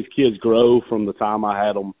watching these kids grow from the time I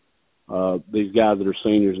had them, these guys that are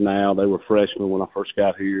seniors now, they were freshmen when I first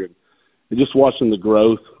got here. And just watching the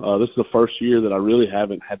growth, this is the first year that I really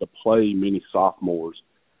haven't had to play many sophomores.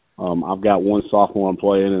 I've got 1 sophomore I'm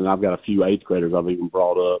playing, and I've got a few 8th graders I've even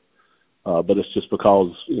brought up. But it's just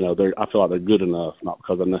because, I feel like they're good enough, not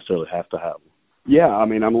because I necessarily have to have them. Yeah,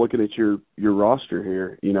 I'm looking at your roster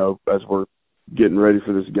here, as we're getting ready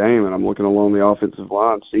for this game, and I'm looking along the offensive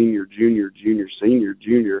line, senior, junior, senior,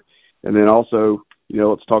 junior. And then also,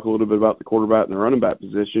 let's talk a little bit about the quarterback and the running back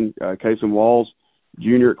position. Kason Walls,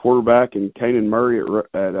 junior at quarterback, and Kanan Murray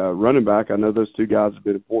at running back. I know those 2 guys have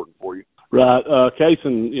been important for you. Right.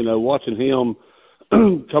 Kason, watching him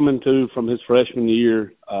coming to from his freshman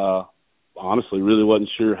year, honestly really wasn't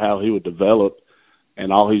sure how he would develop,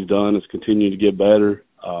 and all he's done is continue to get better.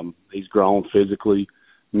 He's grown physically,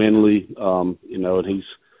 mentally, and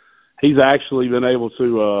he's actually been able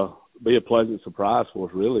to be a pleasant surprise for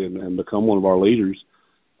us, really, and become one of our leaders.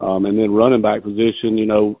 And then running back position,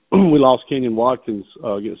 we lost Kenyon Watkins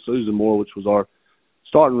against Susan Moore, which was our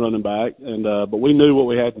starting running back, and but we knew what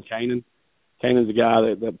we had in Kanan. Kanan's a guy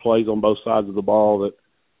that plays on both sides of the ball, that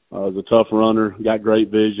is a tough runner, got great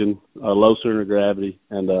vision, low center of gravity,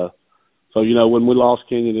 and so when we lost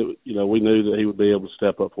Kenyon, we knew that he would be able to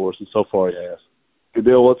step up for us, and so far he has. Good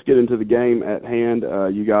deal. Let's get into the game at hand.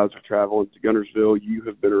 You guys are traveling to Guntersville. You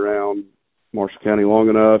have been around Marshall County long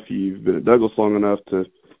enough. You've been at Douglas long enough to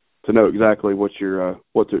know exactly what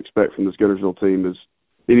to expect from this Guntersville team. Has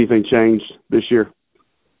anything changed this year?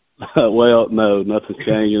 Well, no, nothing's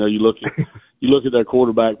changed. You look at their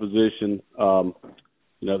quarterback position.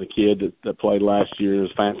 The kid that played last year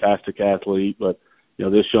is a fantastic athlete, but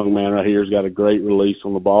this young man right here has got a great release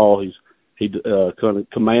on the ball. He kind of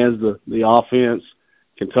commands the offense,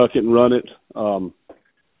 can tuck it and run it. So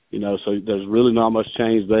there's really not much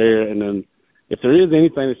change there. And then if there is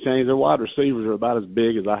anything that's changed, their wide receivers are about as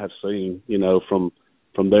big as I have seen,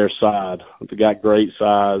 from their side. They got great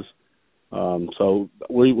size. So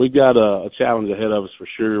we've got a challenge ahead of us for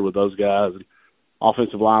sure with those guys.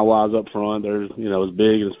 Offensive line-wise up front, they're, as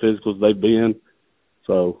big and as physical as they've been.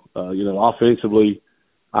 So, offensively,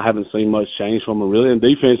 I haven't seen much change from them really. And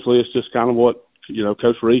defensively, it's just kind of what,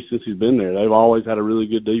 Coach Reese, since he's been there, they've always had a really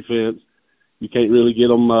good defense. You can't really get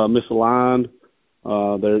them misaligned.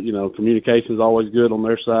 Their, communication's always good on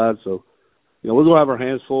their side. So, we're going to have our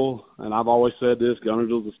hands full. And I've always said this,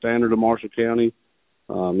 Guntersville's the standard of Marshall County.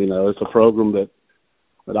 It's a program that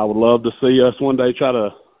I would love to see us one day try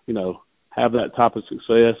to, have that type of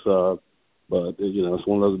success. But, it's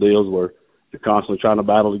one of those deals where you're constantly trying to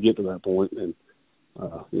battle to get to that point. And,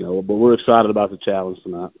 but we're excited about the challenge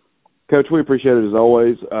tonight. Coach, we appreciate it as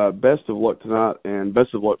always. Best of luck tonight, and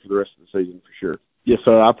best of luck for the rest of the season for sure. Yes,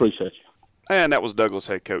 sir. I appreciate you. And that was Douglas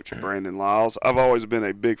head coach Brandon Lyles. I've always been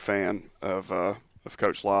a big fan of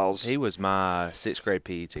Coach Lyles. He was my 6th grade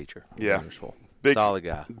PE teacher. Yeah. Big, solid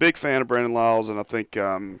guy. Big fan of Brandon Lyles, and I think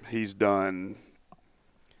he's done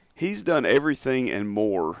everything and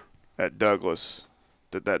more at Douglas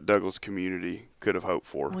that Douglas community could have hoped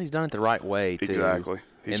for. Well, he's done it the right way, too. Exactly.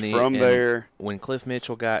 He's from there. When Cliff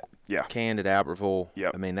Mitchell got canned at Albertville,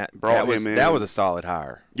 yep. I mean, that was a solid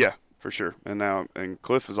hire. Yeah, for sure. And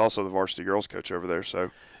Cliff is also the varsity girls coach over there, so.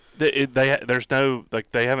 They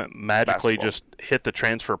haven't magically just hit the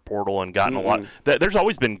transfer portal and gotten a lot. There's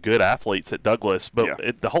always been good athletes at Douglas,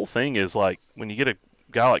 but the whole thing is like when you get a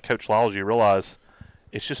guy like Coach Lyles, you realize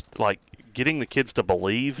it's just like getting the kids to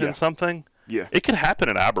believe in something. Yeah, it could happen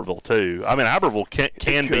in Iberville too. I mean, Iberville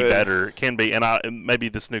can be better, and maybe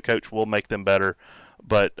this new coach will make them better.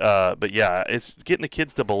 But yeah, it's getting the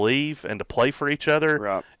kids to believe and to play for each other,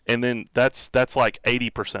 right. And then that's like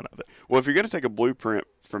 80% of it. Well, if you're going to take a blueprint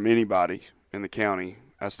from anybody in the county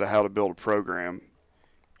as to how to build a program,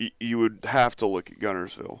 you would have to look at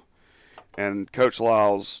Guntersville. And Coach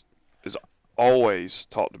Lyles is always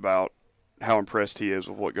talked about how impressed he is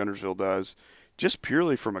with what Guntersville does, just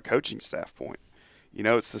purely from a coaching staff point.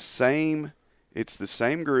 It's the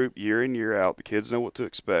same group year in, year out. The kids know what to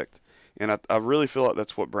expect. And I really feel like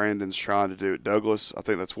that's what Brandon's trying to do at Douglas. I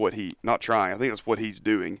think that's what I think that's what he's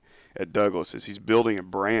doing at Douglas is he's building a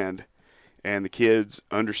brand, and the kids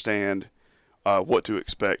understand what to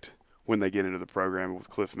expect when they get into the program with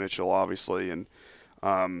Cliff Mitchell, obviously. And,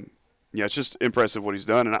 it's just impressive what he's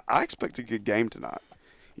done. And I expect a good game tonight.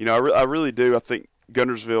 I really do. I think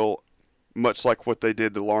Guntersville, much like what they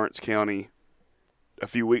did to Lawrence County a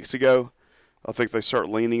few weeks ago, I think they start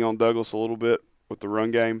leaning on Douglas a little bit with the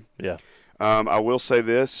run game. Yeah. I will say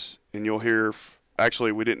this, and you'll hear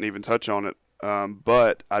actually we didn't even touch on it,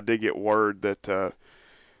 but I did get word that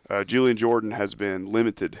Julian Jordan has been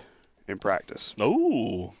limited in practice.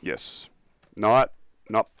 Oh. Yes. Not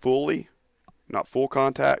fully, not full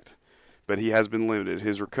contact, but he has been limited.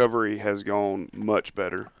 His recovery has gone much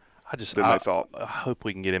better than they thought. I hope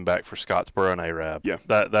we can get him back for Scottsboro and Arab. Yeah.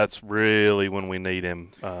 That's really when we need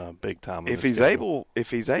him big time. If he's able,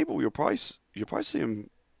 you'll probably see him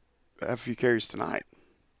have a few carries tonight.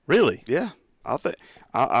 Really? Yeah. I think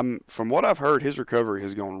I'm from what I've heard, his recovery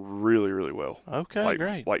has gone really, really well. Okay,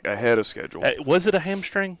 great. Like ahead of schedule. Was it a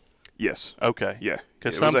hamstring? Yes. Okay. Yeah.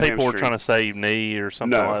 Because some people were trying to say knee or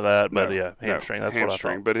something like that, but hamstring. That's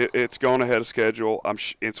hamstring, what I But thought. it's gone ahead of schedule.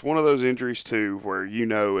 It's one of those injuries too where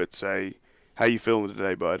it's a how you feeling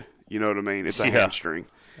today, bud? You know what I mean? It's a hamstring.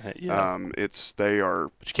 Yeah. They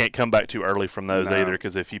are. But you can't come back too early from those either,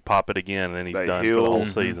 because if you pop it again, then he's done for the whole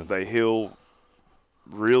season. They heal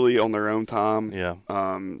really on their own time. Yeah.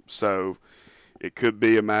 So it could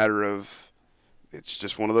be a matter of it's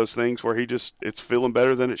just one of those things where it's feeling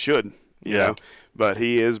better than it should. You know? But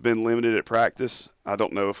he has been limited at practice. I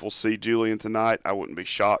don't know if we'll see Julian tonight. I wouldn't be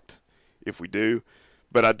shocked if we do.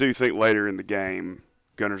 But I do think later in the game,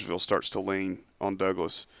 Guntersville starts to lean on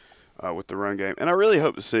Douglas with the run game. And I really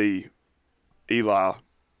hope to see Eli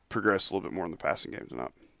progress a little bit more in the passing game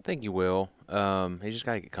tonight. I think you will. He's just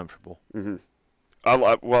got to get comfortable. Mm-hmm. I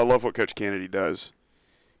love what Coach Kennedy does.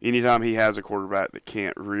 Anytime he has a quarterback that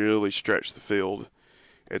can't really stretch the field,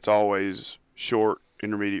 it's always short,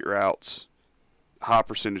 intermediate routes, high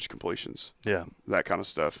percentage completions. Yeah. That kind of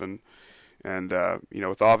stuff. And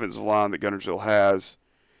with the offensive line that Guntersville has,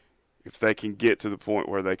 if they can get to the point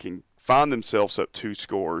where they can find themselves up 2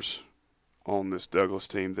 scores on this Douglas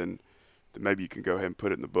team, then maybe you can go ahead and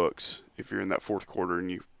put it in the books if you're in that fourth quarter and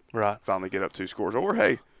you finally get up 2 scores. Or,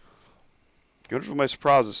 hey, Guntersville may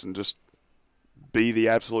surprise us and just be the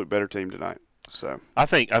absolute better team tonight. So I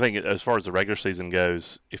think as far as the regular season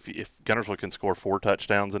goes, if Guntersville can score 4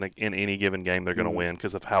 touchdowns in any given game, they're going to win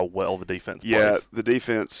because of how well the defense plays. Yeah, the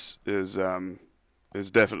defense is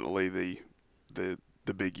definitely the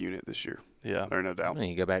big unit this year. Yeah, there's no doubt. I mean,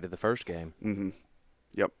 you go back to the first game. Mm-hmm.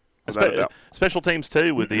 Yep. Special teams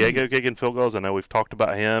too with Diego kicking field goals. I know we've talked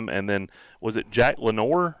about him, and then was it Jack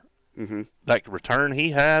Lenore? Mm-hmm. That return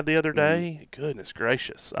he had the other day. Goodness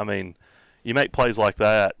gracious! I mean, you make plays like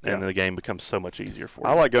that, and the game becomes so much easier for you.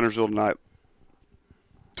 I like Guntersville tonight,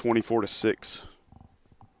 24-6,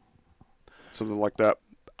 something like that.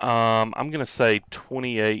 I'm going to say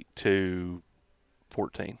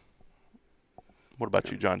 28-14. What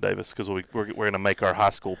about you, John Davis? Because we're going to make our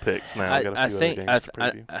high school picks now.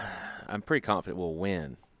 I'm pretty confident we'll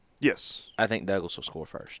win. Yes. I think Douglas will score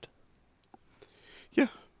first. Yeah.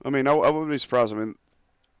 I mean, I wouldn't be surprised. I mean,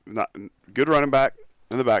 good running back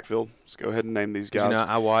in the backfield. Let's go ahead and name these guys.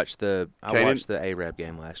 I watched the Arab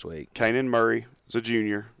game last week. Kanan Murray is a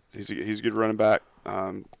junior. He's a good running back.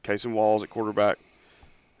 Kason Walls at quarterback,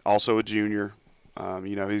 also a junior.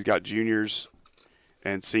 He's got juniors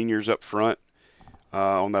and seniors up front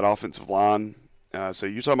on that offensive line. So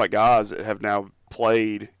you're talking about guys that have now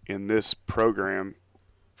played in this program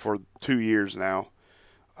for 2 years now.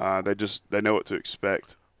 They know what to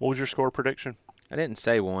expect. What was your score prediction? I didn't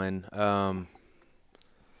say one. I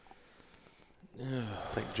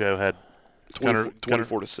think Joe had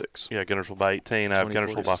 24-6. Yeah, Guntersville by 18. I have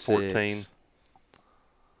Guntersville by 14.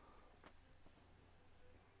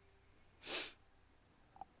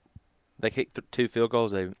 They kicked 2 field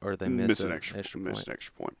goals, they missed an extra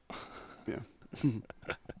point. Yeah.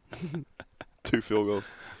 2 field goals.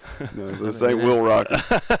 No, this ain't Will Rocker.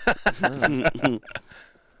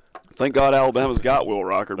 Thank God Alabama's got Will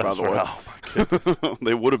Rocker, by the way. Oh, my goodness.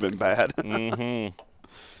 They would have been bad. Mm-hmm.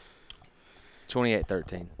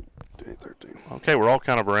 28-13. 28-13. Okay, we're all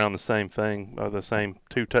kind of around the same thing, the same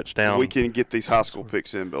 2 touchdowns. We can get these high school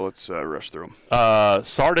picks in, but let's rush through them.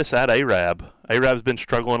 Sardis at Arab. Arab's been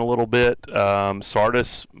struggling a little bit.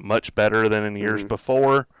 Sardis much better than in years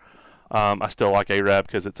before. I still like Arab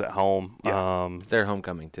because it's at home. Yeah. It's their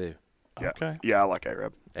homecoming too. Yeah. Okay. Yeah, I like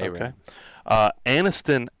Arab. Okay.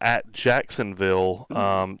 Anniston at Jacksonville.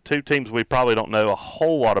 2 teams we probably don't know a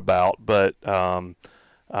whole lot about, but I'm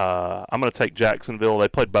going to take Jacksonville. They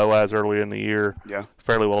played Boaz earlier in the year. Yeah.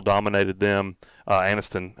 Fairly well dominated them.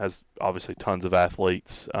 Anniston has obviously tons of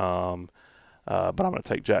athletes, but I'm going to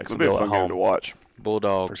take Jacksonville at home. It'll be a fun game to watch.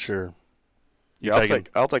 Bulldogs. For sure.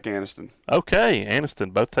 I'll take Anniston. Okay,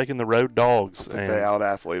 Anniston, both taking the road dogs. I think they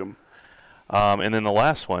out-athlete them. And then the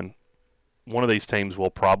last one of these teams we'll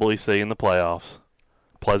probably see in the playoffs,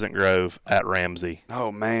 Pleasant Grove at Ramsey.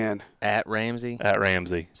 Oh, man. At Ramsey? At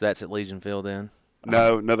Ramsey. So that's at Legion Field then?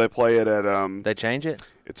 No, they play it at they change it?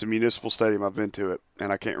 It's a municipal stadium. I've been to it,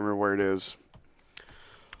 and I can't remember where it is.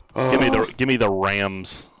 Give me the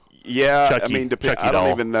Rams. Yeah, Chucky, I mean, I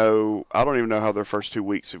don't even know how their first 2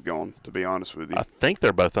 weeks have gone, to be honest with you. I think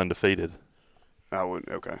they're both undefeated. I wouldn't.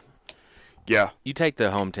 Okay. Yeah. You take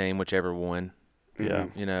the home team, whichever one. Yeah.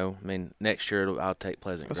 Next year I'll take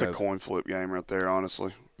Pleasant Grove. That's a coin flip game right there,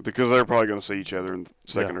 honestly, because they're probably going to see each other in the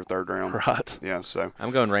second or third round. Right. Yeah. So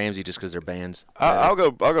I'm going Ramsey just because they're bands. I'll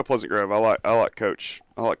go Pleasant Grove. I like Coach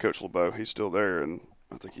LeBeau. He's still there, and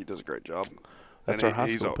I think he does a great job. That's our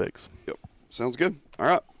high school picks. Yep. Sounds good. All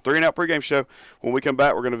right. 3 and Out pregame show. When we come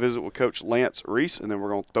back, we're going to visit with Coach Lance Reese, and then we're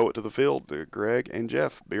going to throw it to the field to Greg and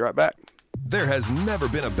Jeff. Be right back. There has never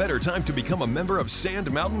been a better time to become a member of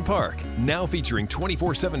Sand Mountain Park. Now featuring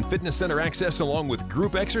 24/7 fitness center access along with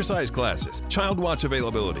group exercise classes, child watch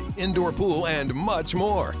availability, indoor pool, and much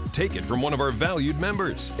more. Take it from one of our valued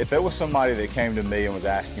members. If there was somebody that came to me and was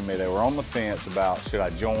asking me, they were on the fence about should I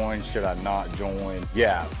join, should I not join,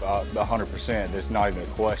 100%. There's not even a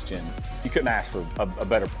question. You couldn't ask for a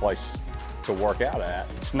better place to work out at.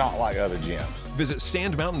 It's not like other gyms. Visit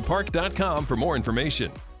sandmountainpark.com for more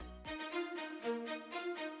information.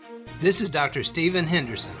 This is Dr. Stephen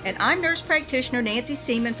Henderson. And I'm nurse practitioner Nancy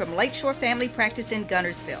Seaman from Lakeshore Family Practice in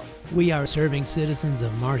Guntersville. We are serving citizens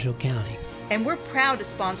of Marshall County. And we're proud to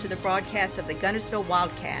sponsor the broadcast of the Guntersville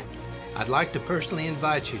Wildcats. I'd like to personally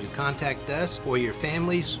invite you to contact us for your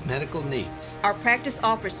family's medical needs. Our practice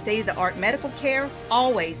offers state-of-the-art medical care,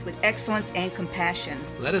 always with excellence and compassion.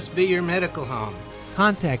 Let us be your medical home.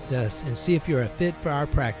 Contact us and see if you're a fit for our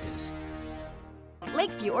practice.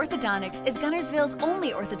 Lakeview Orthodontics is Guntersville's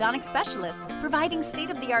only orthodontic specialist, providing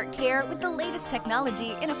state-of-the-art care with the latest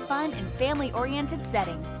technology in a fun and family-oriented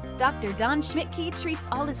setting. Dr. Don Schmidtke treats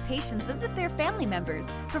all his patients as if they're family members,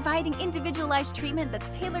 providing individualized treatment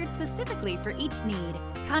that's tailored specifically for each need.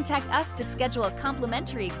 Contact us to schedule a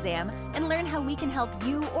complimentary exam and learn how we can help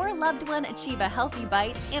you or a loved one achieve a healthy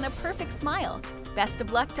bite and a perfect smile. Best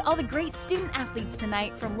of luck to all the great student athletes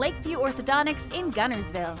tonight from Lakeview Orthodontics in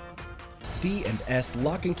Guntersville. D&S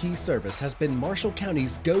Lock and Key Service has been Marshall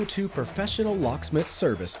County's go-to professional locksmith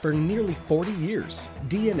service for nearly 40 years.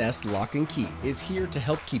 D&S Lock and Key is here to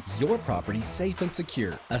help keep your property safe and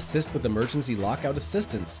secure, assist with emergency lockout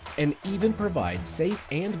assistance, and even provide safe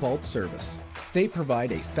and vault service. They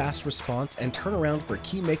provide a fast response and turnaround for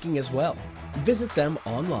key making as well. Visit them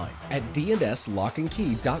online at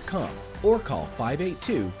dndslockandkey.com or call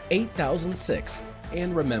 582-8006.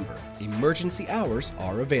 And remember, emergency hours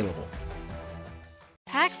are available.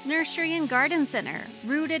 Pax Nursery and Garden Center,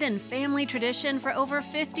 rooted in family tradition for over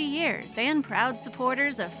 50 years and proud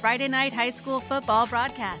supporters of Friday night high school football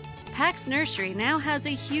broadcasts. Pax Nursery now has a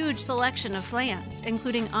huge selection of plants,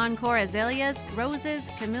 including encore azaleas, roses,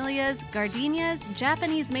 camellias, gardenias,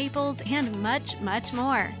 Japanese maples, and much, much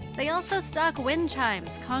more. They also stock wind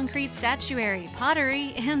chimes, concrete statuary,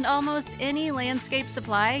 pottery, and almost any landscape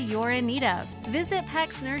supply you're in need of. Visit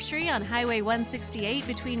Pax Nursery on Highway 168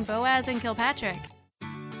 between Boaz and Kilpatrick.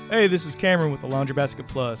 Hey, this is Cameron with the Laundry Basket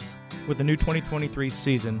Plus. With the new 2023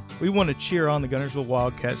 season, we want to cheer on the Guntersville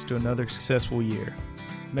Wildcats to another successful year.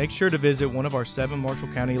 Make sure to visit one of our 7 Marshall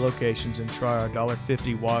County locations and try our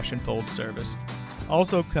 $1.50 wash and fold service.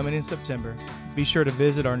 Also coming in September, be sure to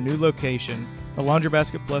visit our new location, the Laundry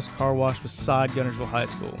Basket Plus Car Wash beside Guntersville High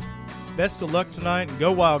School. Best of luck tonight and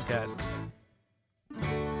go Wildcats!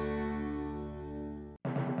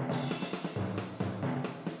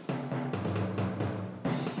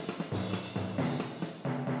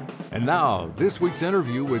 And now, this week's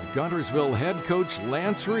interview with Guntersville head coach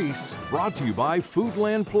Lance Reese, brought to you by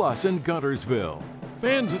Foodland Plus in Guntersville.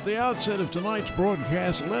 Fans, at the outset of tonight's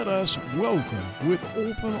broadcast, let us welcome with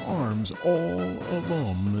open arms all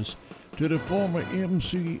alums to the former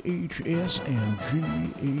MCHS and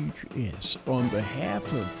GHS on behalf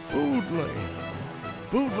of Foodland.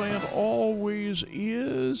 Foodland always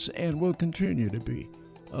is and will continue to be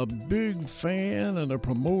a big fan and a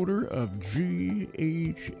promoter of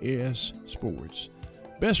GHS sports.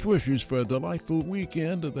 Best wishes for a delightful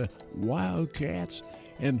weekend of the Wildcats,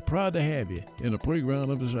 and proud to have you in the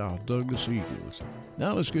playground of the South Douglas Eagles.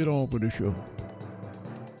 Now let's get on with the show.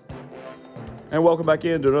 And welcome back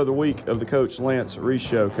into another week of the Coach Lance Reese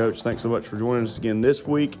Show. Coach, thanks so much for joining us again this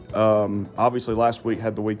week. Obviously last week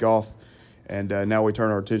had the week off, and now we turn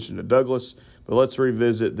our attention to Douglas. But let's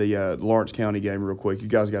revisit the Lawrence County game real quick. You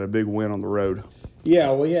guys got a big win on the road.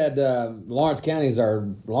 Yeah, we had Lawrence County is our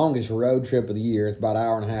longest road trip of the year. It's about an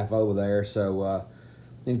hour and a half over there. So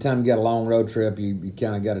anytime you got a long road trip, you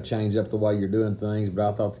kind of got to change up the way you're doing things. But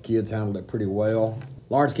I thought the kids handled it pretty well.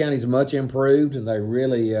 Lawrence County's much improved, and they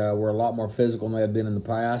really were a lot more physical than they had been in the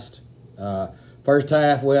past. First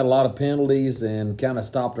half, we had a lot of penalties and kind of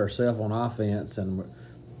stopped ourselves on offense, and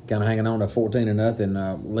kind of hanging on to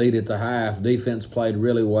 14-0 lead at the half. Defense played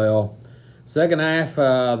really well. Second half,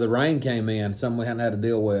 the rain came in, something we hadn't had to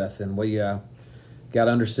deal with, and we got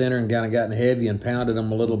under center and kind of gotten heavy and pounded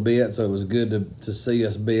them a little bit, so it was good to see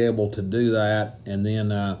us be able to do that. And then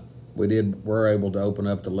we're able to open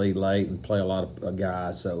up the lead late and play a lot of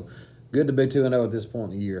guys. So good to be 2-0 at this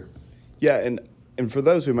point in the year. Yeah, and for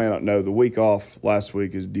those who may not know, the week off last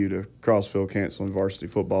week is due to Crossville canceling varsity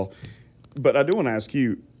football. But I do want to ask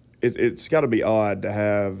you, it's got to be odd to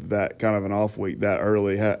have that kind of an off week that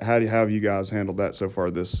early. How have you guys handled that so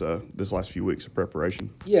far this last few weeks of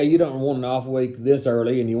preparation? Yeah, you don't want an off week this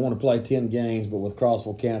early, and you want to play 10 games, but with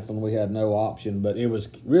Crossville canceling, we had no option. But it was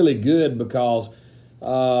really good because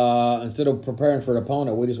instead of preparing for an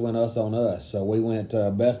opponent, we just went us on us. So we went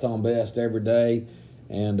best on best every day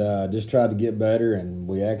and just tried to get better. And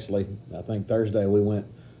we actually, I think Thursday we went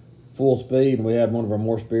full speed, and we had one of our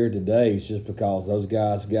more spirited days just because those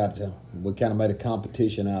guys we kind of made a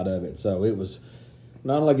competition out of it. So it was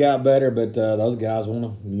not only got better, but those guys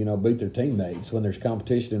want to, beat their teammates when there's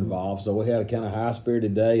competition involved. So we had a kind of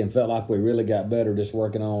high-spirited day and felt like we really got better just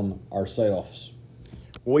working on ourselves.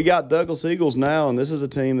 We got Douglas Eagles now, and this is a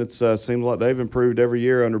team that seems like they've improved every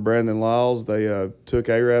year under Brandon Lyles. They took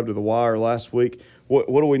Arab to the wire last week. What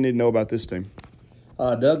do we need to know about this team?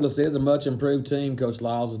 Douglas is a much improved team. Coach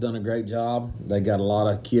Lyles has done a great job. They got a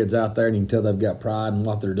lot of kids out there, and you can tell they've got pride in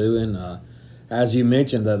what they're doing. As you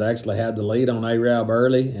mentioned, they actually had the lead on Arab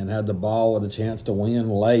early and had the ball with a chance to win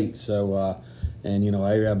late. So,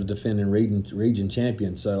 Arab is defending region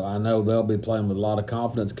champion. So I know they'll be playing with a lot of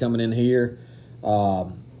confidence coming in here.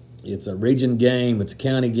 It's a region game. It's a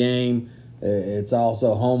county game. It's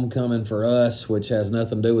also homecoming for us, which has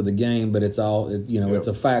nothing to do with the game, but it's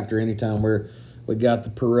a factor anytime we got the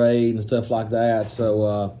parade and stuff like that.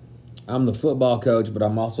 So I'm the football coach, but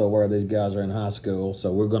I'm also aware these guys are in high school.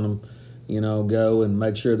 So we're going to, go and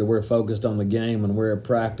make sure that we're focused on the game when we're at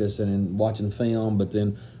practice and watching film. But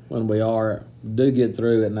then when we do get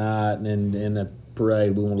through at night and in the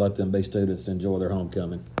parade, we want to let them be students to enjoy their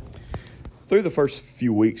homecoming. Through the first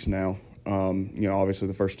few weeks now, obviously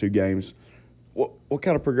the first two games, what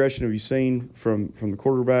kind of progression have you seen from the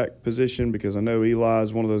quarterback position? Because I know Eli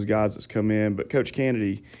is one of those guys that's come in, but Coach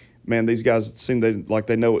Kennedy, man, these guys seem like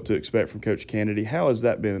they know what to expect from Coach Kennedy. How has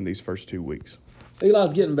that been in these first 2 weeks?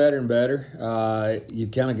 Eli's getting better and better. You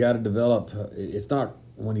kind of got to develop. It's not,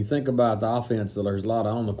 when you think about the offense, there's a lot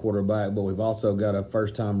on the quarterback, but we've also got a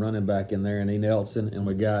first-time running back in there in E. Nelson, and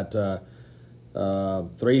we got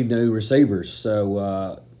 3 new receivers.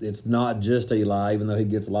 So it's not just Eli, even though he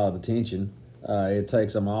gets a lot of attention. It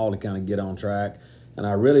takes them all to kind of get on track. And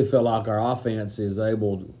I really feel like our offense is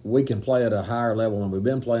we can play at a higher level than we've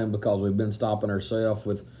been playing because we've been stopping ourselves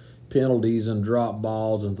with penalties and drop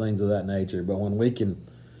balls and things of that nature. But when we can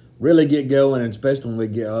really get going, and especially when we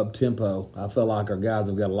get up tempo, I feel like our guys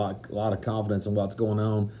have got a lot of confidence in what's going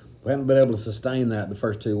on. We haven't been able to sustain that the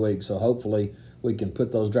first 2 weeks, so hopefully we can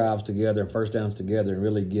put those drives together and first downs together and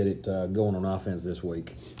really get it going on offense this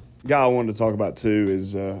week. Guy I wanted to talk about too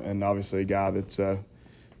is, and obviously a guy that's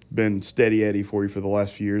been steady Eddie for you for the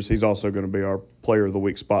last few years. He's also going to be our Player of the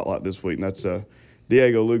Week spotlight this week, and that's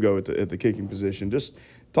Diego Lugo at the kicking position. Just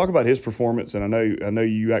talk about his performance, and I know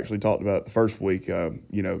you actually talked about it the first week.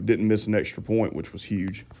 Didn't miss an extra point, which was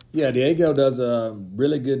huge. Yeah, Diego does a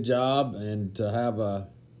really good job, and to have a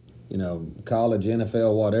college,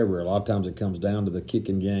 NFL, whatever, a lot of times it comes down to the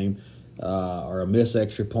kicking game. Or a miss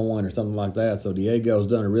extra point or something like that. So Diego's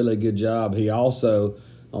done a really good job. He also,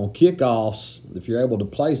 on kickoffs, if you're able to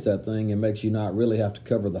place that thing, it makes you not really have to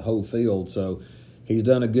cover the whole field. So he's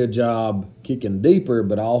done a good job kicking deeper,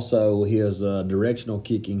 but also his directional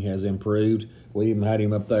kicking has improved. We even had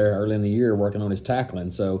him up there early in the year working on his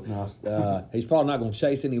tackling. So he's probably not going to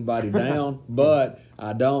chase anybody down, but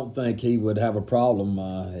I don't think he would have a problem.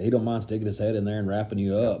 He don't mind sticking his head in there and wrapping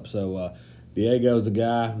you up. So Diego's a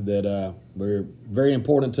guy that we're very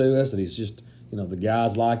important to us, and he's just, the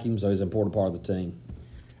guys like him, so he's an important part of the team.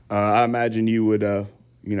 I imagine you would, like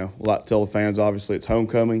to tell the fans, obviously it's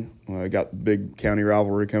homecoming. Got the big county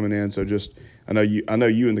rivalry coming in, so just I know you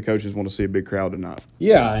and the coaches want to see a big crowd tonight.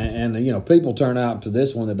 Yeah, and people turn out to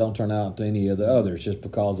this one that don't turn out to any of the others just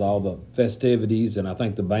because of all the festivities, and I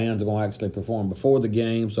think the band's going to actually perform before the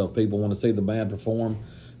game, so if people want to see the band perform,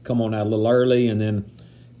 come on out a little early, and then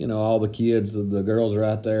all the kids, the girls are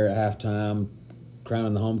out there at halftime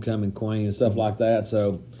crowning the homecoming queen and stuff like that.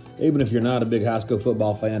 So even if you're not a big high school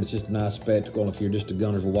football fan, it's just a nice spectacle. And if you're just a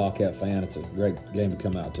Gunnersville Wildcat fan, it's a great game to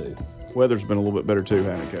come out to. Weather's been a little bit better too,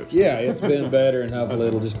 hasn't it, Coach? Yeah, it's been better, and hopefully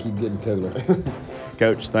it'll just keep getting cooler.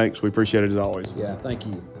 Coach, thanks. We appreciate it as always. Yeah, thank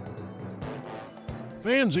you.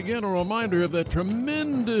 Fans, again, a reminder of that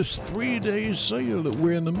tremendous 3-day sale that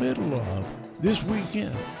we're in the middle of this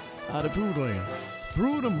weekend out of Foodland.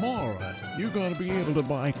 Through tomorrow, you're going to be able to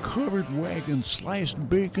buy Covered Wagon sliced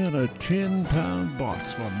bacon, a 10-pound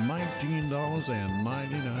box for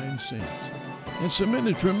 $19.99. And some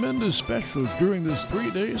many tremendous specials during this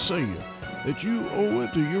 3-day sale that you owe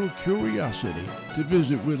it to your curiosity to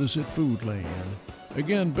visit with us at Foodland.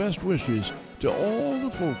 Again, best wishes To all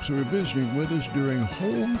the folks who are visiting with us during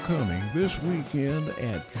homecoming this weekend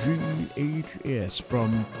at GHS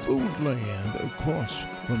from Foodland across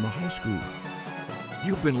from the high school.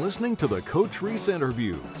 You've been listening to the Coach Reese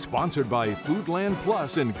interview, sponsored by Foodland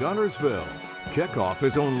Plus in Guntersville. Kickoff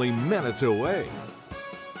is only minutes away.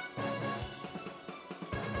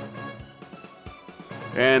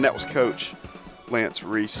 And that was Coach Lance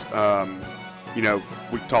Reese. You know,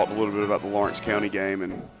 we talked a little bit about the Lawrence County game,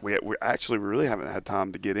 and we really haven't had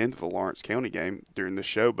time to get into the Lawrence County game during this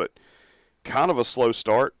show, but kind of a slow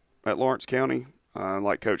start at Lawrence County.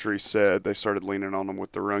 Like Coach Reese said, they started leaning on them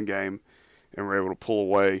with the run game and were able to pull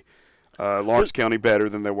away. Lawrence County better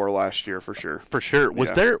than they were last year, for sure. For sure.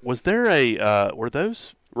 Was there a were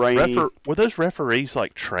those referees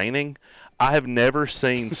like training? I have never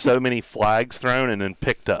seen so many flags thrown and then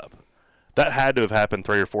picked up. That had to have happened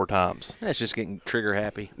 3 or 4 times. That's just getting trigger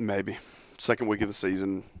happy. Maybe. Second week of the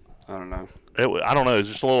season. I don't know. I don't know. It's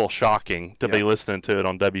just a little shocking to be listening to it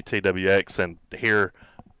on WTWX and hear,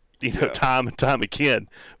 time and time again,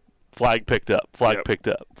 flag picked up, flag picked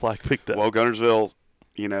up, flag picked up. Well, Guntersville,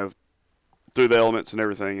 through the elements and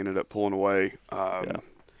everything, ended up pulling away.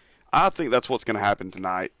 I think that's what's going to happen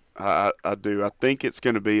tonight. I do. I think it's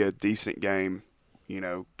going to be a decent game,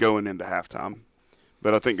 going into halftime.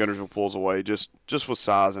 But I think Guntersville pulls away just with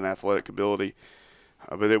size and athletic ability.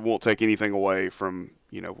 But it won't take anything away from,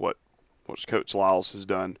 what Coach Lyles has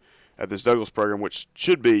done at this Douglas program, which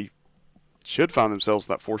should find themselves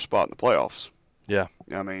in that 4th spot in the playoffs. Yeah.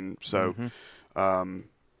 I mean, so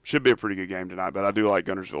should be a pretty good game tonight. But I do like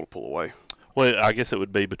Guntersville to pull away. Well, I guess it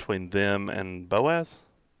would be between them and Boaz?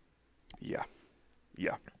 Yeah.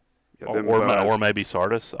 Or maybe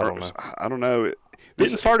Sardis. I don't know. I don't know.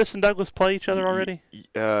 Didn't Sardis and Douglas play each other already?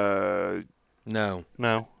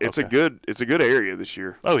 No. It's a good area this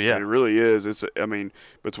year. Oh yeah, it really is. Between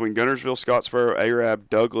Guntersville, Scottsboro, Arab,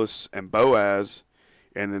 Douglas, and Boaz,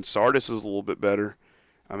 and then Sardis is a little bit better.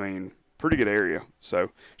 I mean, pretty good area.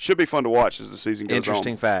 So should be fun to watch as the season goes on.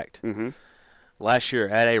 Interesting fact. Last year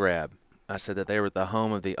at Arab, I said that they were the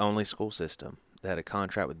home of the only school system that had a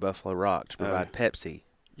contract with Buffalo Rock to provide Pepsi.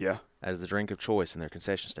 Yeah. As the drink of choice in their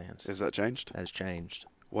concession stands. Has that changed? That has changed.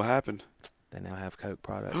 What happened? They now have Coke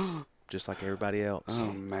products, just like everybody else.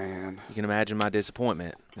 Oh, man. You can imagine my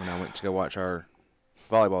disappointment when I went to go watch our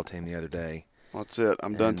volleyball team the other day. Well, that's it.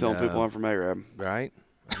 I'm done telling people I'm from Arab. Right?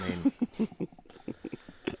 I mean.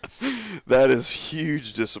 That is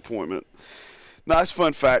huge disappointment. Nice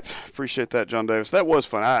fun fact. Appreciate that, John Davis. That was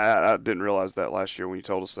fun. I didn't realize that last year when you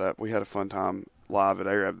told us that. We had a fun time live at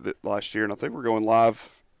Arab last year, and I think we're going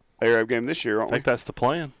live Arab game this year, aren't we? I think that's the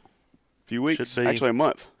plan. A few weeks, actually a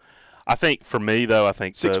month. I think for me, though,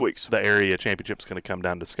 6 weeks. The area championship's going to come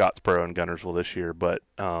down to Scottsboro and Guntersville this year, but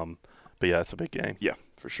yeah, it's a big game. Yeah,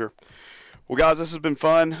 for sure. Well, guys, this has been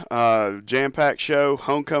fun. Jam-packed show,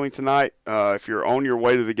 homecoming tonight. If you're on your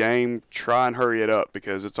way to the game, try and hurry it up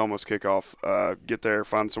because it's almost kickoff. Get there,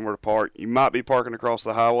 find somewhere to park. You might be parking across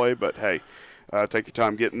the highway, but hey, take your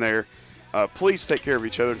time getting there. Please take care of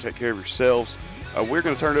each other and take care of yourselves. We're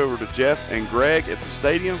going to turn it over to Jeff and Greg at the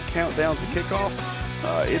stadium. Countdown to kickoff.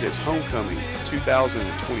 It is homecoming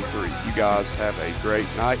 2023. You guys have a great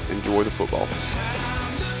night. Enjoy the football.